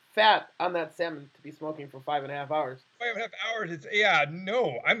enough fat on that salmon to be smoking for 5.5 hours. 5.5 hours.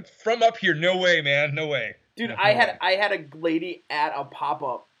 No. I'm from up here. No way, man. No way. Dude, No I way. had a lady at a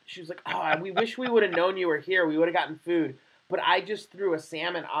pop-up. She was like, "Oh, we wish we would have known you were here. We would have gotten food." But I just threw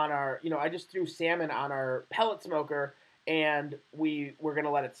salmon on our pellet smoker, and we were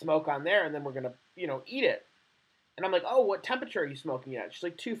gonna let it smoke on there, and then we're gonna, eat it. And I'm like, "Oh, what temperature are you smoking at?" She's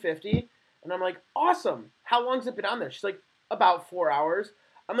like, 250. And I'm like, "Awesome. How long's it been on there?" She's like, "About 4 hours."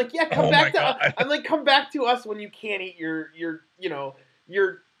 I'm like, "Yeah, come back to us." I'm like, "Come back to us when you can't eat your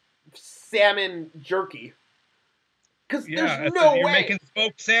salmon jerky." Because there's no way you're making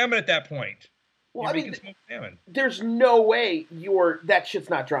smoked salmon at that point. Well, you're making smoked salmon. There's no way that shit's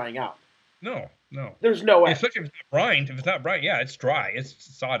not drying out. No. There's no way. Especially if it's not brined. If it's not brined, yeah, it's dry. It's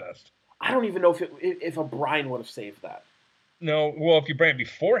sawdust. I don't even know if a brine would have saved that. No, well, if you brine it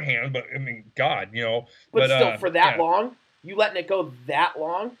beforehand, but I mean, God, But still, for that long, you letting it go that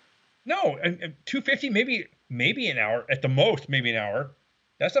long? No, and 250, maybe an hour at the most, maybe an hour.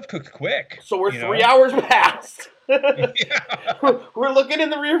 That stuff cooks quick. So we're 3 hours past. Yeah. We're looking in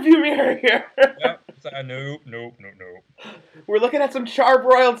the rearview mirror here. Yep. Nope. We're looking at some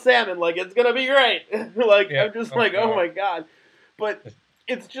charbroiled salmon, like it's gonna be great. Yeah. I'm just oh my God. But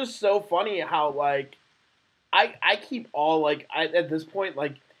it's just so funny how I keep all at this point,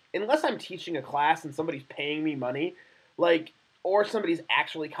 unless I'm teaching a class and somebody's paying me money, or somebody's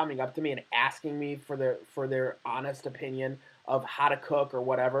actually coming up to me and asking me for their honest opinion of how to cook or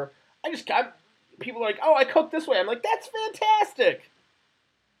whatever. People are like, "Oh, I cook this way." I'm like, "That's fantastic.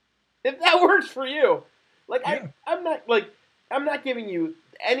 If that works for you." Yeah. I'm not giving you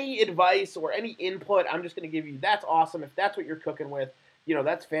any advice or any input. I'm just going to give you, that's awesome. If that's what you're cooking with,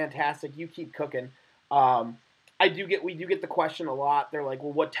 that's fantastic. You keep cooking. We do get the question a lot. They're like,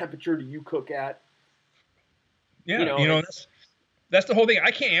 "Well, what temperature do you cook at?" Yeah, that's the whole thing. I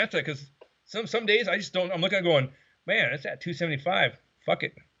can't answer because some days I just don't. I'm looking at going, man, it's at 275. Fuck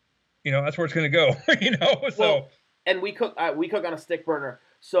it. That's where it's going to go. So. Well, and we cook on a stick burner,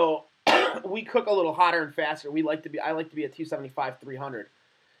 so we cook a little hotter and faster. I like to be at 275, 300.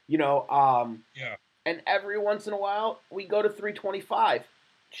 Yeah. And every once in a while we go to 325.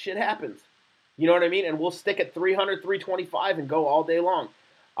 Shit happens. You know what I mean? And we'll stick at 300, 325 and go all day long.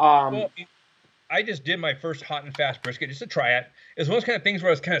 Well, I just did my first hot and fast brisket just to try it. It's one of those kind of things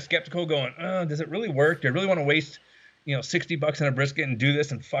where I was kind of skeptical going, does it really work? Do I really want to waste, $60 on a brisket and do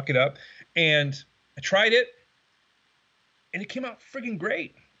this and fuck it up? And I tried it and it came out freaking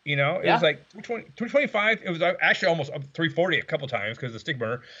great. It was like 325. It was actually almost up 340 a couple times because of the stick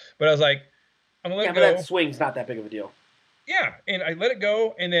burner. But I was like, I'm going to let it go. But that swing's not that big of a deal. Yeah. And I let it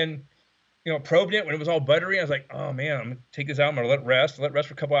go and then, probed it when it was all buttery. I was like, oh man, I'm going to take this out. I'm going to let it rest for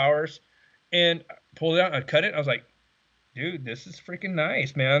a couple hours. And I pulled it out and I cut it. I was like, dude, this is freaking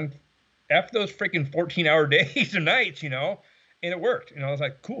nice, man. After those freaking 14-hour days and nights, and it worked. I was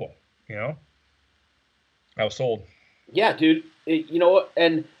like, cool, I was sold. Yeah, dude.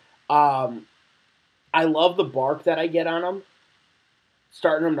 And I love the bark that I get on them.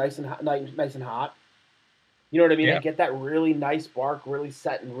 Starting them nice and hot. You know what I mean? Yeah. I get that really nice bark, really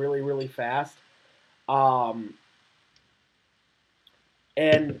set and really, really fast. And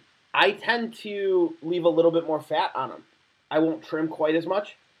I tend to leave a little bit more fat on them. I won't trim quite as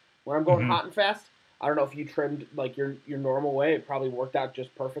much when I'm going hot and fast. I don't know if you trimmed your normal way. It probably worked out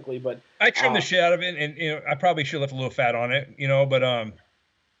just perfectly, but I trimmed the shit out of it, and I probably should have left a little fat on it, But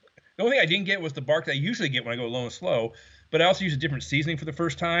the only thing I didn't get was the bark that I usually get when I go low and slow. But I also used a different seasoning for the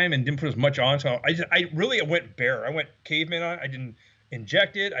first time and didn't put as much on. So I went bare. I went caveman on it. I didn't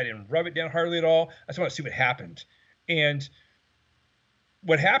inject it. I didn't rub it down hardly at all. I just want to see what happened. And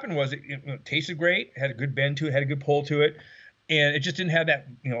what happened was it tasted great, had a good bend to it, had a good pull to it, and it just didn't have that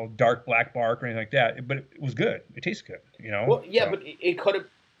dark black bark or anything like that. But it was good. It tastes good. Well, yeah, so. But it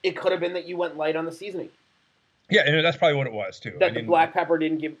could have been that you went light on the seasoning. Yeah, and that's probably what it was too. That the black pepper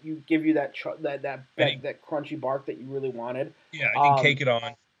didn't give you that crunchy bark that you really wanted. Yeah, I didn't cake it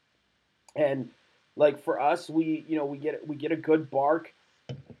on. And for us, we get a good bark.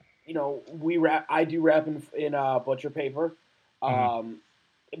 I do wrap in butcher paper.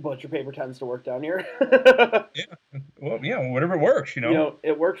 Butcher paper tends to work down here. Yeah. Well, yeah, whatever works,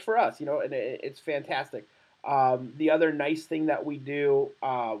 it works for us, and it's fantastic. The other nice thing that we do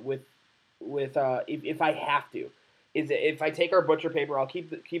if I have to is if I take our butcher paper, I'll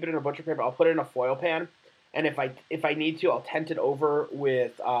keep it in a butcher paper. I'll put it in a foil pan, and if I need to, I'll tent it over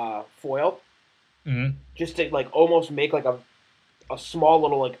with foil, just to almost make a small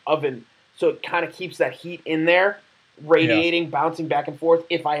little oven, so it kind of keeps that heat in there, radiating, bouncing back and forth.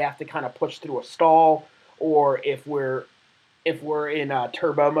 If I have to kind of push through a stall, or if we're if we're in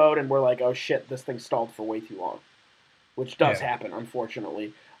turbo mode and we're like, oh shit, this thing stalled for way too long, which does happen,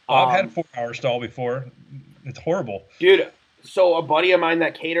 unfortunately. Well, I've had a 4-hour stall before. It's horrible. Dude, so a buddy of mine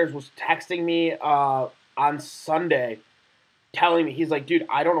that caters was texting me on Sunday telling me, he's like, dude,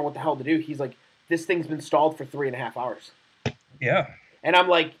 I don't know what the hell to do. He's like, this thing's been stalled for 3.5 hours. Yeah. And I'm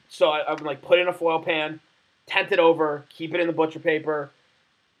like, so I'm like, put in a foil pan, tent it over, keep it in the butcher paper,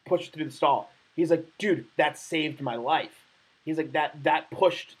 push it through the stall. He's like, dude, that saved my life. He's like, that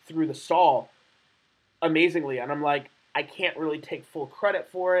pushed through the stall amazingly. And I'm like, I can't really take full credit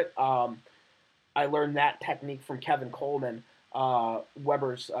for it. I learned that technique from Kevin Coleman,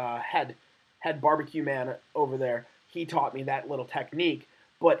 Weber's head barbecue man over there. He taught me that little technique.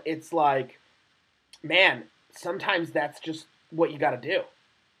 But it's like, man, sometimes that's just what you got to do.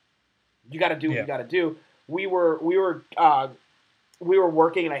 You got to do what you got to do. We were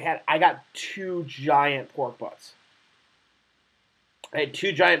working, and I got 2 giant pork butts. I had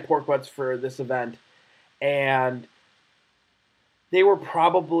 2 giant pork butts for this event, and they were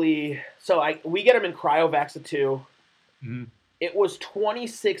probably we get them in Cryovac 2. Mm-hmm. It was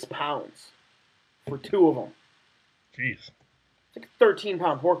 26 pounds for 2 of them. Jeez, it's like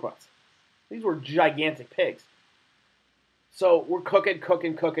 13-pound pork butts. These were gigantic pigs. So we're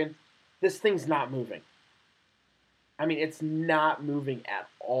cooking. This thing's not moving. I mean, it's not moving at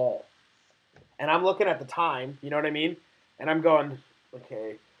all. And I'm looking at the time, you know what I mean? And I'm going,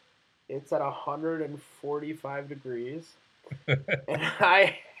 okay, it's at 145 degrees. And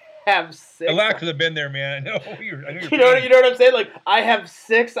I have 6. A lot could have been there, man. I know. You know what I'm saying? Like, I have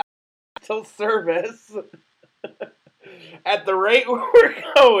 6 till service. At the rate we're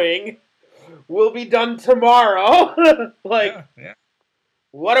going, we'll be done tomorrow.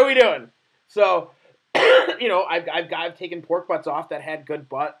 What are we doing? So, I've taken pork butts off that had good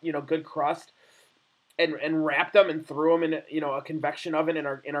good crust, and wrapped them and threw them in a convection oven in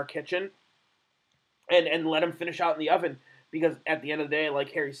our kitchen, and let them finish out in the oven, because at the end of the day,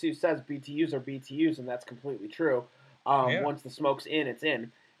 like Harry Sue says, BTUs are BTUs, and that's completely true. Once the smoke's in, it's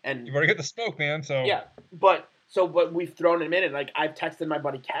in, and you've already got the smoke, man. So yeah, but we've thrown them in, and like I've texted my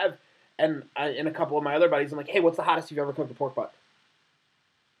buddy Kev and a couple of my other buddies. I'm like, hey, what's the hottest you've ever cooked a pork butt?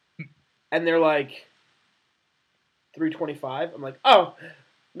 And they're like, 325. I'm like, oh,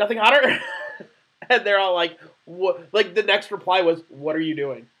 nothing hotter? And they're all like, what? Like, the next reply was, what are you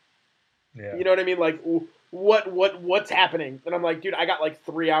doing? Yeah. You know what I mean? Like, what's happening? And I'm like, dude, I got like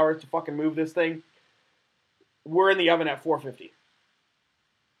 3 hours to fucking move this thing. We're in the oven at 450.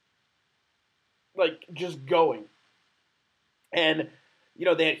 Like, just going. And,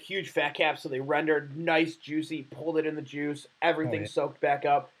 they had huge fat caps, so they rendered nice, juicy, pulled it in the juice, everything soaked back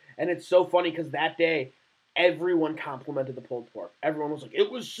up. And it's so funny because that day, everyone complimented the pulled pork. Everyone was like, it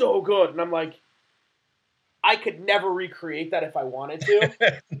was so good. And I'm like, I could never recreate that if I wanted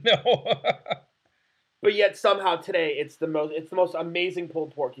to. No. But yet somehow today it's the most amazing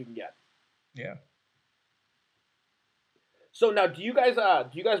pulled pork you can get. Yeah. So now, do you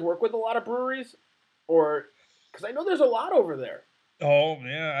guys work with a lot of breweries, or because I know there's a lot over there? Oh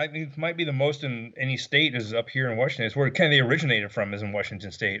yeah, I think it might be the most in any state is up here in Washington. It's where kind of they originated from, is in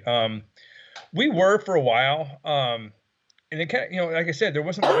Washington State. We were for a while, and it kind of, like I said, there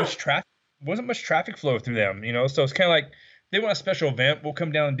wasn't much traffic flow through them, So it's kind of like they want a special event, we'll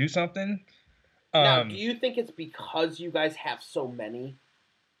come down and do something. Now, do you think it's because you guys have so many?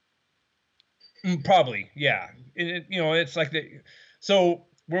 Probably, yeah. It's like so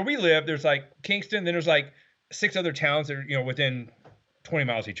where we live, there's like Kingston, then there's like 6 other towns that are, within 20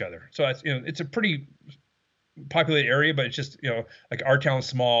 miles of each other. So that's, it's a pretty populated area, but it's just, like our town's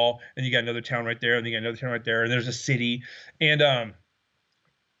small, and you got another town right there, and you got another town right there, and there's a city. And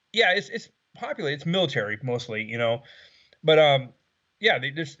it's populated, it's military mostly, But yeah,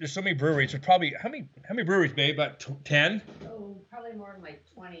 there's so many breweries. There's probably how many breweries, babe? About 10? Oh, probably more than like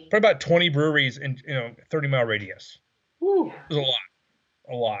 20. Probably about 20 breweries in 30-mile radius. Woo. There's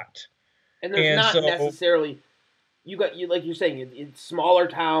a lot. And there's not necessarily like you're saying, in smaller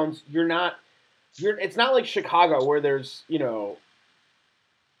towns, it's not like Chicago where there's,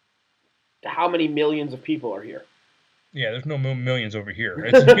 how many millions of people are here. Yeah, there's no millions over here.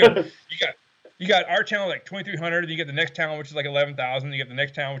 It's, you got our town like 2,300. Then you get the next town, which is like 11,000. You get the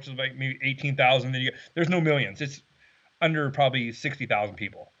next town, which is like maybe 18,000. Then there's no millions. It's under probably 60,000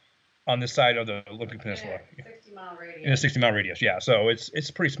 people on this side of the Olympic Peninsula. 60-mile radius. In a 60-mile radius, yeah. So it's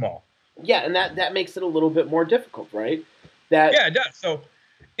pretty small. Yeah, and that makes it a little bit more difficult, right? Yeah, it does. So,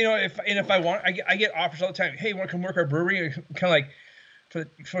 if I want, I get offers all the time. Hey, want to come work our brewery? Kind of like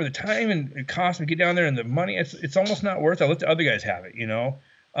for the time and the cost to get down there and the money, it's almost not worth it. Let the other guys have it,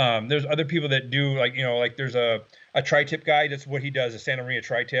 There's other people that do, like, like there's a a tri-tip guy. That's what he does. A Santa Maria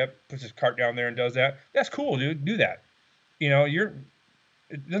tri-tip, puts his cart down there and does that. That's cool, dude. Do that.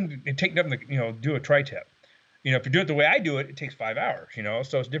 It doesn't take nothing to do a tri-tip. If you do it the way I do it, it takes 5 hours.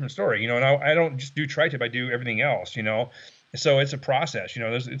 So it's a different story. And I don't just do tri-tip. I do everything else. So it's a process.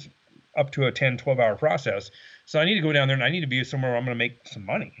 It's up to a 10, 12-hour process. So I need to go down there and I need to be somewhere where I'm going to make some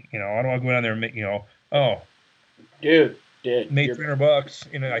money. I don't want to go down there and make, Dude, made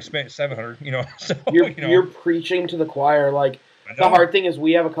 $300. I spent 700. So you're preaching to the choir. Like, the hard thing is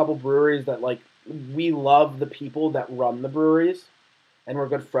we have a couple breweries that, like, we love the people that run the breweries, and we're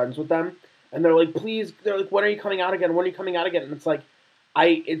good friends with them. And they're like, when are you coming out again? When are you coming out again? And it's like,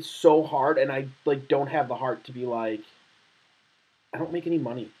 it's so hard, and I like don't have the heart to be like, I don't make any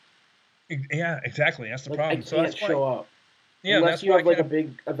money. Yeah, exactly. That's the problem. I can't show up. Yeah, unless you have like a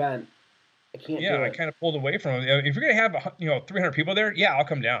big event. I can't. Yeah, do it. I kind of pulled away from it. If you're gonna have 300 people there, yeah, I'll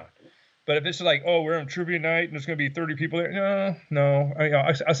come down. But if it's like, we're on trivia night and there's gonna be 30 people there, no.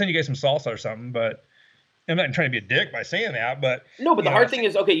 I'll send you guys some salsa or something. But I'm not trying to be a dick by saying that. But no. But the hard thing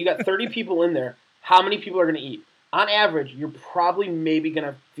is, okay, you got 30 people in there. How many people are gonna eat? On average, you're probably maybe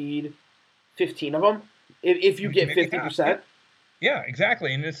gonna feed 15 of them if you get 50%. Yeah,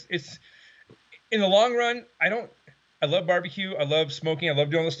 exactly. And it's in the long run. I love barbecue. I love smoking. I love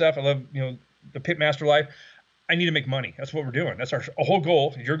doing this stuff. I love the pitmaster life. I need to make money. That's what we're doing. That's our whole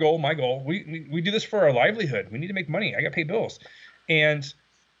goal. Your goal, my goal. We do this for our livelihood. We need to make money. I got to pay bills. And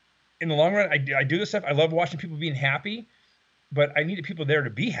in the long run, I do this stuff. I love watching people being happy, but I need people there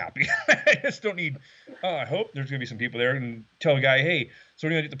to be happy. I just don't need. I hope there's gonna be some people there and tell a guy, hey, so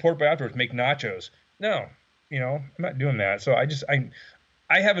we're gonna get the pork pie afterwards. Make nachos. No, I'm not doing that. So I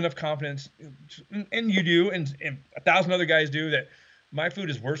have enough confidence, and you do, and 1,000 other guys do, that my food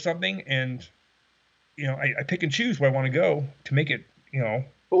is worth something, and I pick and choose where I want to go to make it,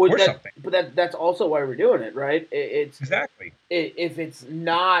 worth something. But that's also why we're doing it, right? It's exactly. If it's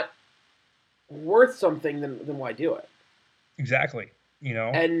not worth something, then why do it? Exactly.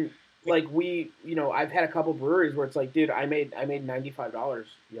 And like I've had a couple breweries where it's like, dude, I made $95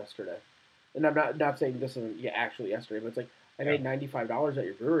 yesterday, and I'm not saying this isn't actually yesterday, but it's like, I made $95 at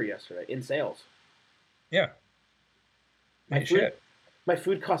your brewery yesterday in sales. Yeah. My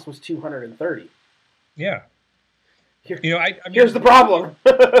food cost was $230. Yeah. Here's the problem.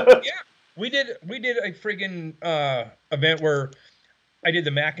 Yeah. We did a friggin' event where I did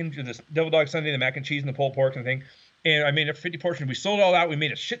this Devil Dog Sunday, the mac and cheese and the pulled pork and thing, and I made a 50 portion. We sold all out. We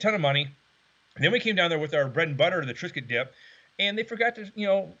made a shit ton of money. And then we came down there with our bread and butter, the Triscuit dip, and they forgot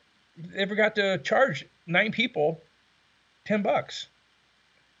to charge 9 people $10,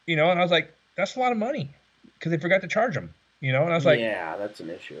 and I was like, that's a lot of money, because they forgot to charge them, and I was like, yeah, that's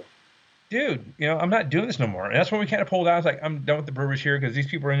an issue, dude. I'm not doing this no more. And that's when we kind of pulled out. I was like, I'm done with the breweries here, because these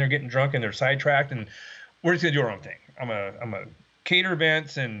people are in there getting drunk and they're sidetracked, and we're just gonna do our own thing. I'm a cater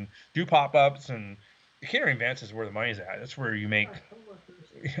events and do pop-ups, and the catering events is where the money's at. That's where you make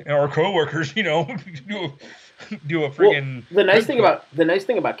our co-workers, do a friggin'. Well, the nice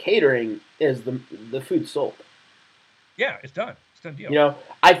thing about catering is the food's sold. Yeah, it's done. It's done deal.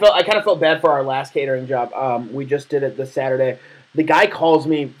 I kind of felt bad for our last catering job. We just did it this Saturday. The guy calls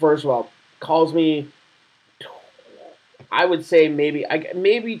me, I would say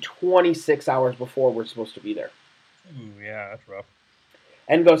maybe 26 hours before we're supposed to be there. Ooh, yeah, that's rough.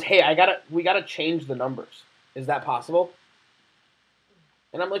 And goes, hey, we gotta change the numbers. Is that possible?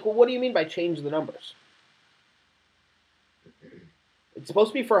 And I'm like, well, what do you mean by change the numbers? It's supposed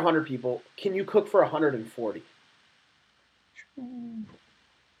to be for 100 people. Can you cook for 140? It's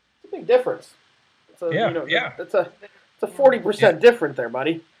a big difference. It's a 40% different there,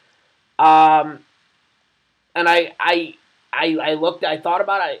 buddy. And I looked, I thought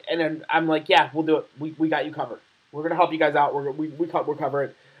about it, and then I'm like, yeah, we'll do it. We got you covered. We're gonna help you guys out. We're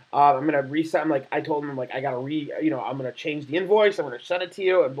covered. I'm gonna reset. I told him, I'm like, I gotta I'm gonna change the invoice. I'm gonna send it to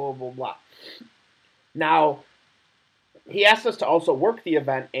you, and blah blah blah. Now, he asked us to also work the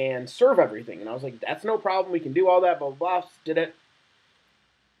event and serve everything, and I was like, that's no problem. We can do all that. Blah blah blah. Did it.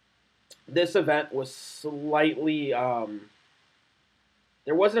 This event was slightly.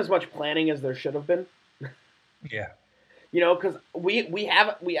 There wasn't as much planning as there should have been. Yeah. Because we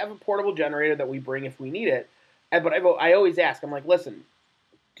have a portable generator that we bring if we need it, but I always ask. I'm like, listen,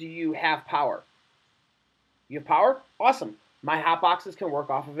 do you have power? You have power? Awesome. My hot boxes can work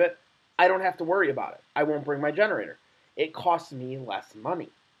off of it. I don't have to worry about it. I won't bring my generator. It costs me less money,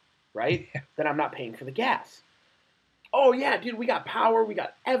 right? Then I'm not paying for the gas. Oh yeah, dude, we got power. We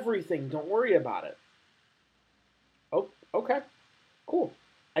got everything. Don't worry about it. Oh, okay, cool.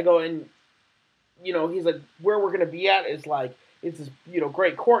 I go and. He's like, where we're going to be at is like, it's this,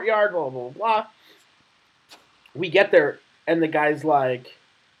 great courtyard, blah, blah, blah. we get there, and the guy's like,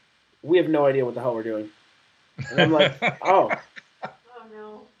 we have no idea what the hell we're doing. And I'm like, oh, Oh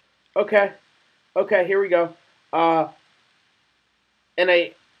no. okay, here we go. And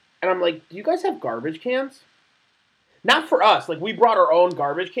I'm like, do you guys have garbage cans? Not for us. Like, we brought our own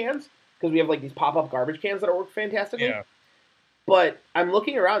garbage cans because we have like these pop-up garbage cans that work fantastically. Yeah. But I'm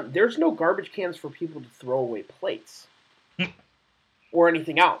looking around. There's no garbage cans for people to throw away plates or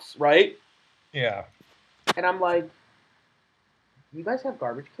anything else, right? Yeah. And I'm like, you guys have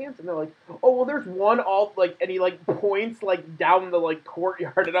garbage cans? And they're like, oh, well, there's one all, like, and he, like, points, like, down the, like,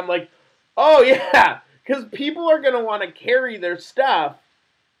 courtyard. And I'm like, oh, yeah, because people are going to want to carry their stuff,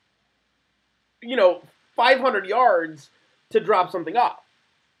 500 yards to drop something off.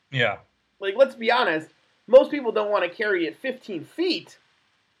 Yeah. Like, let's be honest, most people don't want to carry it 15 feet,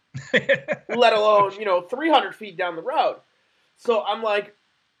 let alone, 300 feet down the road. So I'm like,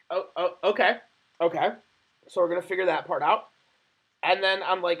 oh, okay. So we're going to figure that part out. And then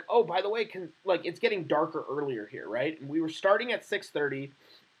I'm like, oh, by the way, it's getting darker earlier here, right? And we were starting at 6:30.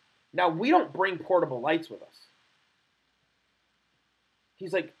 Now, we don't bring portable lights with us.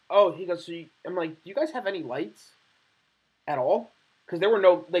 He's like, oh, he goes, I'm like, do you guys have any lights at all? Because there were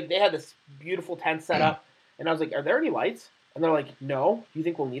no, like, they had this beautiful tent set up. And I was like, are there any lights? And they're like, no. Do you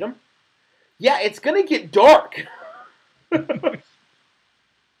think we'll need them? Yeah, it's going to get dark.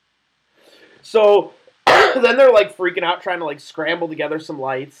 So then they're like freaking out, trying to like scramble together some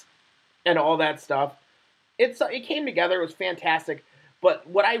lights and all that stuff. It came together. It was fantastic. But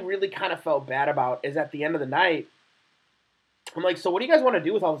what I really kind of felt bad about is at the end of the night, I'm like, so what do you guys want to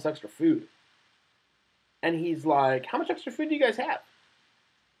do with all this extra food? And he's like, how much extra food do you guys have?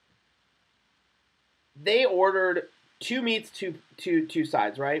 They ordered 2 meats, two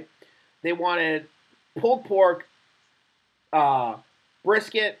sides, right? They wanted pulled pork,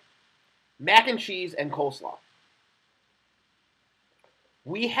 brisket, mac and cheese, and coleslaw.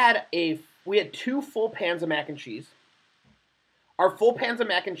 We had 2 full pans of mac and cheese. Our full pans of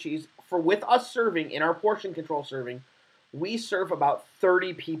mac and cheese, with us serving in our portion control serving, we serve about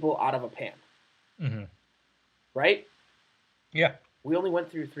 30 people out of a pan. Mm-hmm. Right? Yeah. We only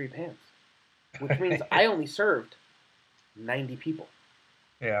went through 3 pans, which means I only served 90 people.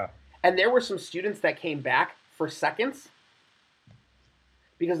 Yeah. And there were some students that came back for seconds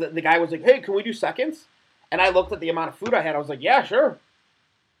because the guy was like, hey, can we do seconds? And I looked at the amount of food I had. I was like, yeah, sure.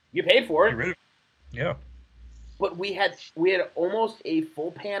 You paid for it. Yeah. But we had almost a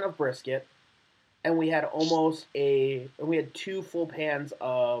full pan of brisket, and we had 2 full pans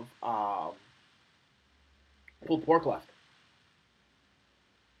of pulled pork left.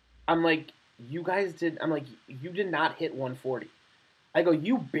 I'm like, you did not hit 140. I go,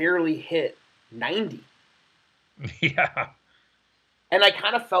 you barely hit 90. Yeah. And I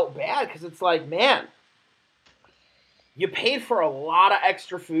kind of felt bad because it's like, man, you paid for a lot of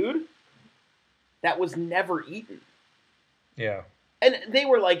extra food that was never eaten. Yeah. And they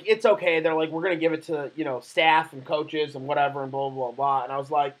were like, it's okay. They're like, we're going to give it to, staff and coaches and whatever and blah, blah, blah. And I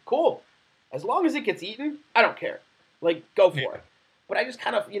was like, cool. As long as it gets eaten, I don't care. Like, go for it. But I just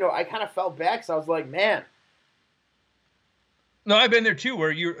kind of, I kind of felt bad because I was like, man. No, I've been there too,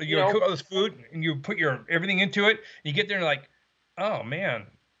 where you cook all this food and you put your everything into it. And you get there and like, oh man,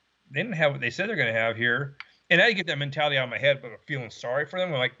 they didn't have what they said they're going to have here. And I get that mentality out of my head, but I'm feeling sorry for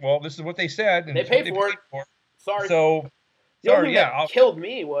them. I'm like, well, this is what they said, and they paid for it. Sorry. So, the only thing that killed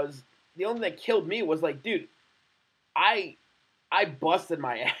me was like, dude, I busted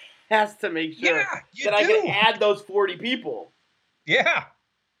my ass to make sure that I could add those 40 people. Yeah.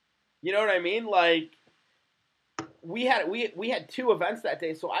 You know what I mean? Like, we had 2 events that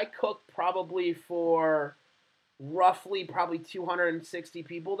day, so I cooked probably for roughly 260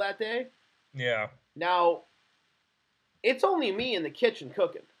 people that day. Yeah. Now, it's only me in the kitchen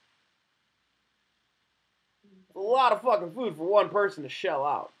cooking. A lot of fucking food for one person to shell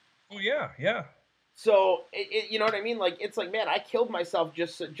out. Oh yeah, yeah. So you know what I mean? Like, it's like, man, I killed myself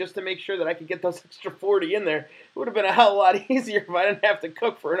just to make sure that I could get those extra 40 in there. It would have been a hell of a lot easier if I didn't have to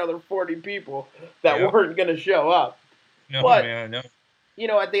cook for another 40 people that weren't going to show up. No, but, man, no.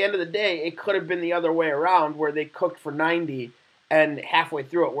 At the end of the day, it could have been the other way around where they cooked for 90 and halfway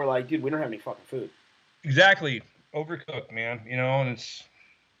through it, we're like, dude, we don't have any fucking food. Exactly. Overcooked, man. And it's...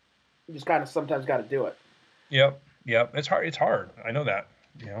 You just kind of sometimes got to do it. Yep. It's hard. I know that,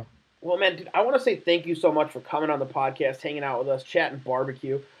 Well, man, dude, I want to say thank you so much for coming on the podcast, hanging out with us, chatting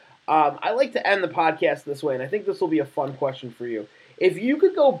barbecue. I like to end the podcast this way, and I think this will be a fun question for you. If you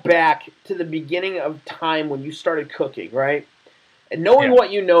could go back to the beginning of time when you started cooking, right, and knowing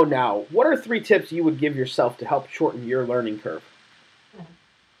what you know now, what are 3 tips you would give yourself to help shorten your learning curve?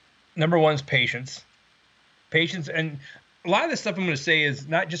 Number 1 is patience. Patience. And a lot of this stuff I'm going to say is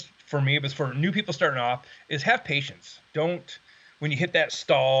not just for me, but it's for new people starting off, is have patience. Don't, when you hit that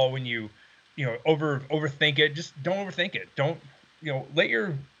stall, when you overthink it, just don't overthink it. Don't, let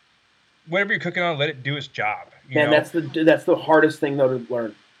your, whatever you're cooking on, let it do its job. Man, that's the hardest thing though to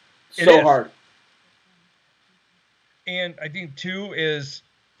learn. It So is. hard. And I think too is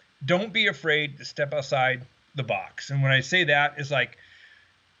don't be afraid to step outside the box. And when I say that, it's like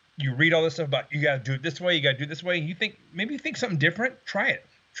you read all this stuff about you got to do it this way, you got to do it this way. And you think something different, try it.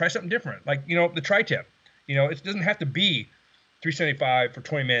 Try something different. Like, the tri-tip. It doesn't have to be 375 for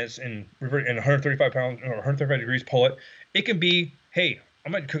 20 minutes and revert and 135 pounds or 135 degrees, pull it. It can be, hey,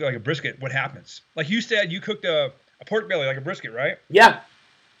 I'm going to cook like a brisket. What happens? Like you said, you cooked a pork belly like a brisket, right? Yeah.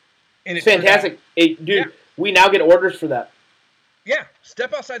 And it's fantastic. Dude, yeah. We now get orders for that. Yeah.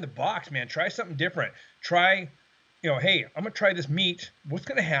 Step outside the box, man. Try something different. Try, hey, I'm going to try this meat. What's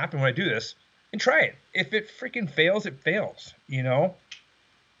going to happen when I do this? And try it. If it freaking fails, it fails, Yeah.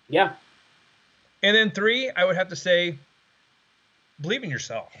 And then 3, I would have to say, believe in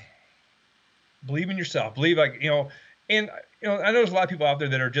yourself. Believe in yourself. Believe and I know there's a lot of people out there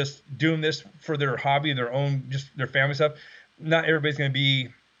that are just doing this for their hobby, their own, just their family stuff. Not everybody's going to be,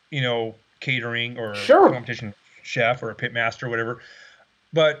 catering or competition chef or a pit master or whatever.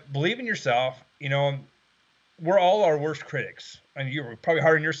 But believe in yourself. We're all our worst critics. I mean, you're probably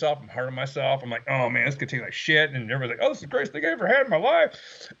hard on yourself. I'm hard on myself. I'm like, oh man, this could taste like shit. And everybody's like, oh, this is the greatest thing I ever had in my life.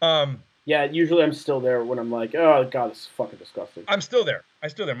 Yeah, usually I'm still there when I'm like, oh god, this is fucking disgusting. I'm still there.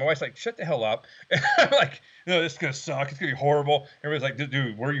 My wife's like, shut the hell up. I'm like, this is gonna suck. It's gonna be horrible. Everybody's like,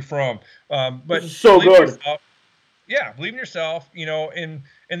 dude, where are you from? But this is so good. Yeah, believe in yourself. In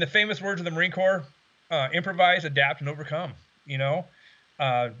the famous words of the Marine Corps, improvise, adapt, and overcome.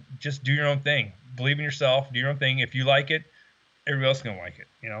 Just do your own thing. Believe in yourself. Do your own thing. If you like it, everybody else is gonna like it.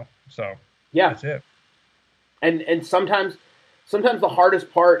 So yeah, that's it. And sometimes the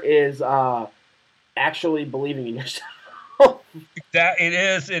hardest part is actually believing in yourself.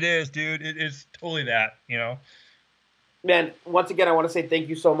 It is, dude. It is totally that. Man, once again, I want to say thank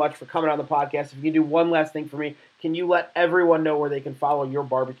you so much for coming on the podcast. If you can do one last thing for me, can you let everyone know where they can follow your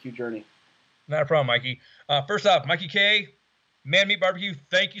barbecue journey? Not a problem, Mikey. First off, Mikey K, Man Meat Barbecue,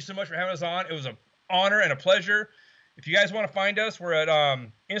 thank you so much for having us on. It was an honor and a pleasure. If you guys want to find us, we're at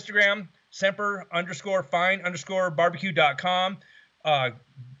Instagram, semper_fine_barbecue.com.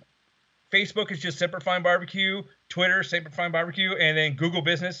 Facebook is just Semper Fine Barbecue. Twitter, Semper Fine Barbecue. And then Google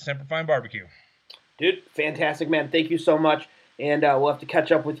Business, Semper Fine Barbecue. Dude, fantastic, man. Thank you so much. And we'll have to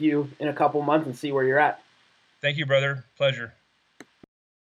catch up with you in a couple months and see where you're at. Thank you, brother. Pleasure.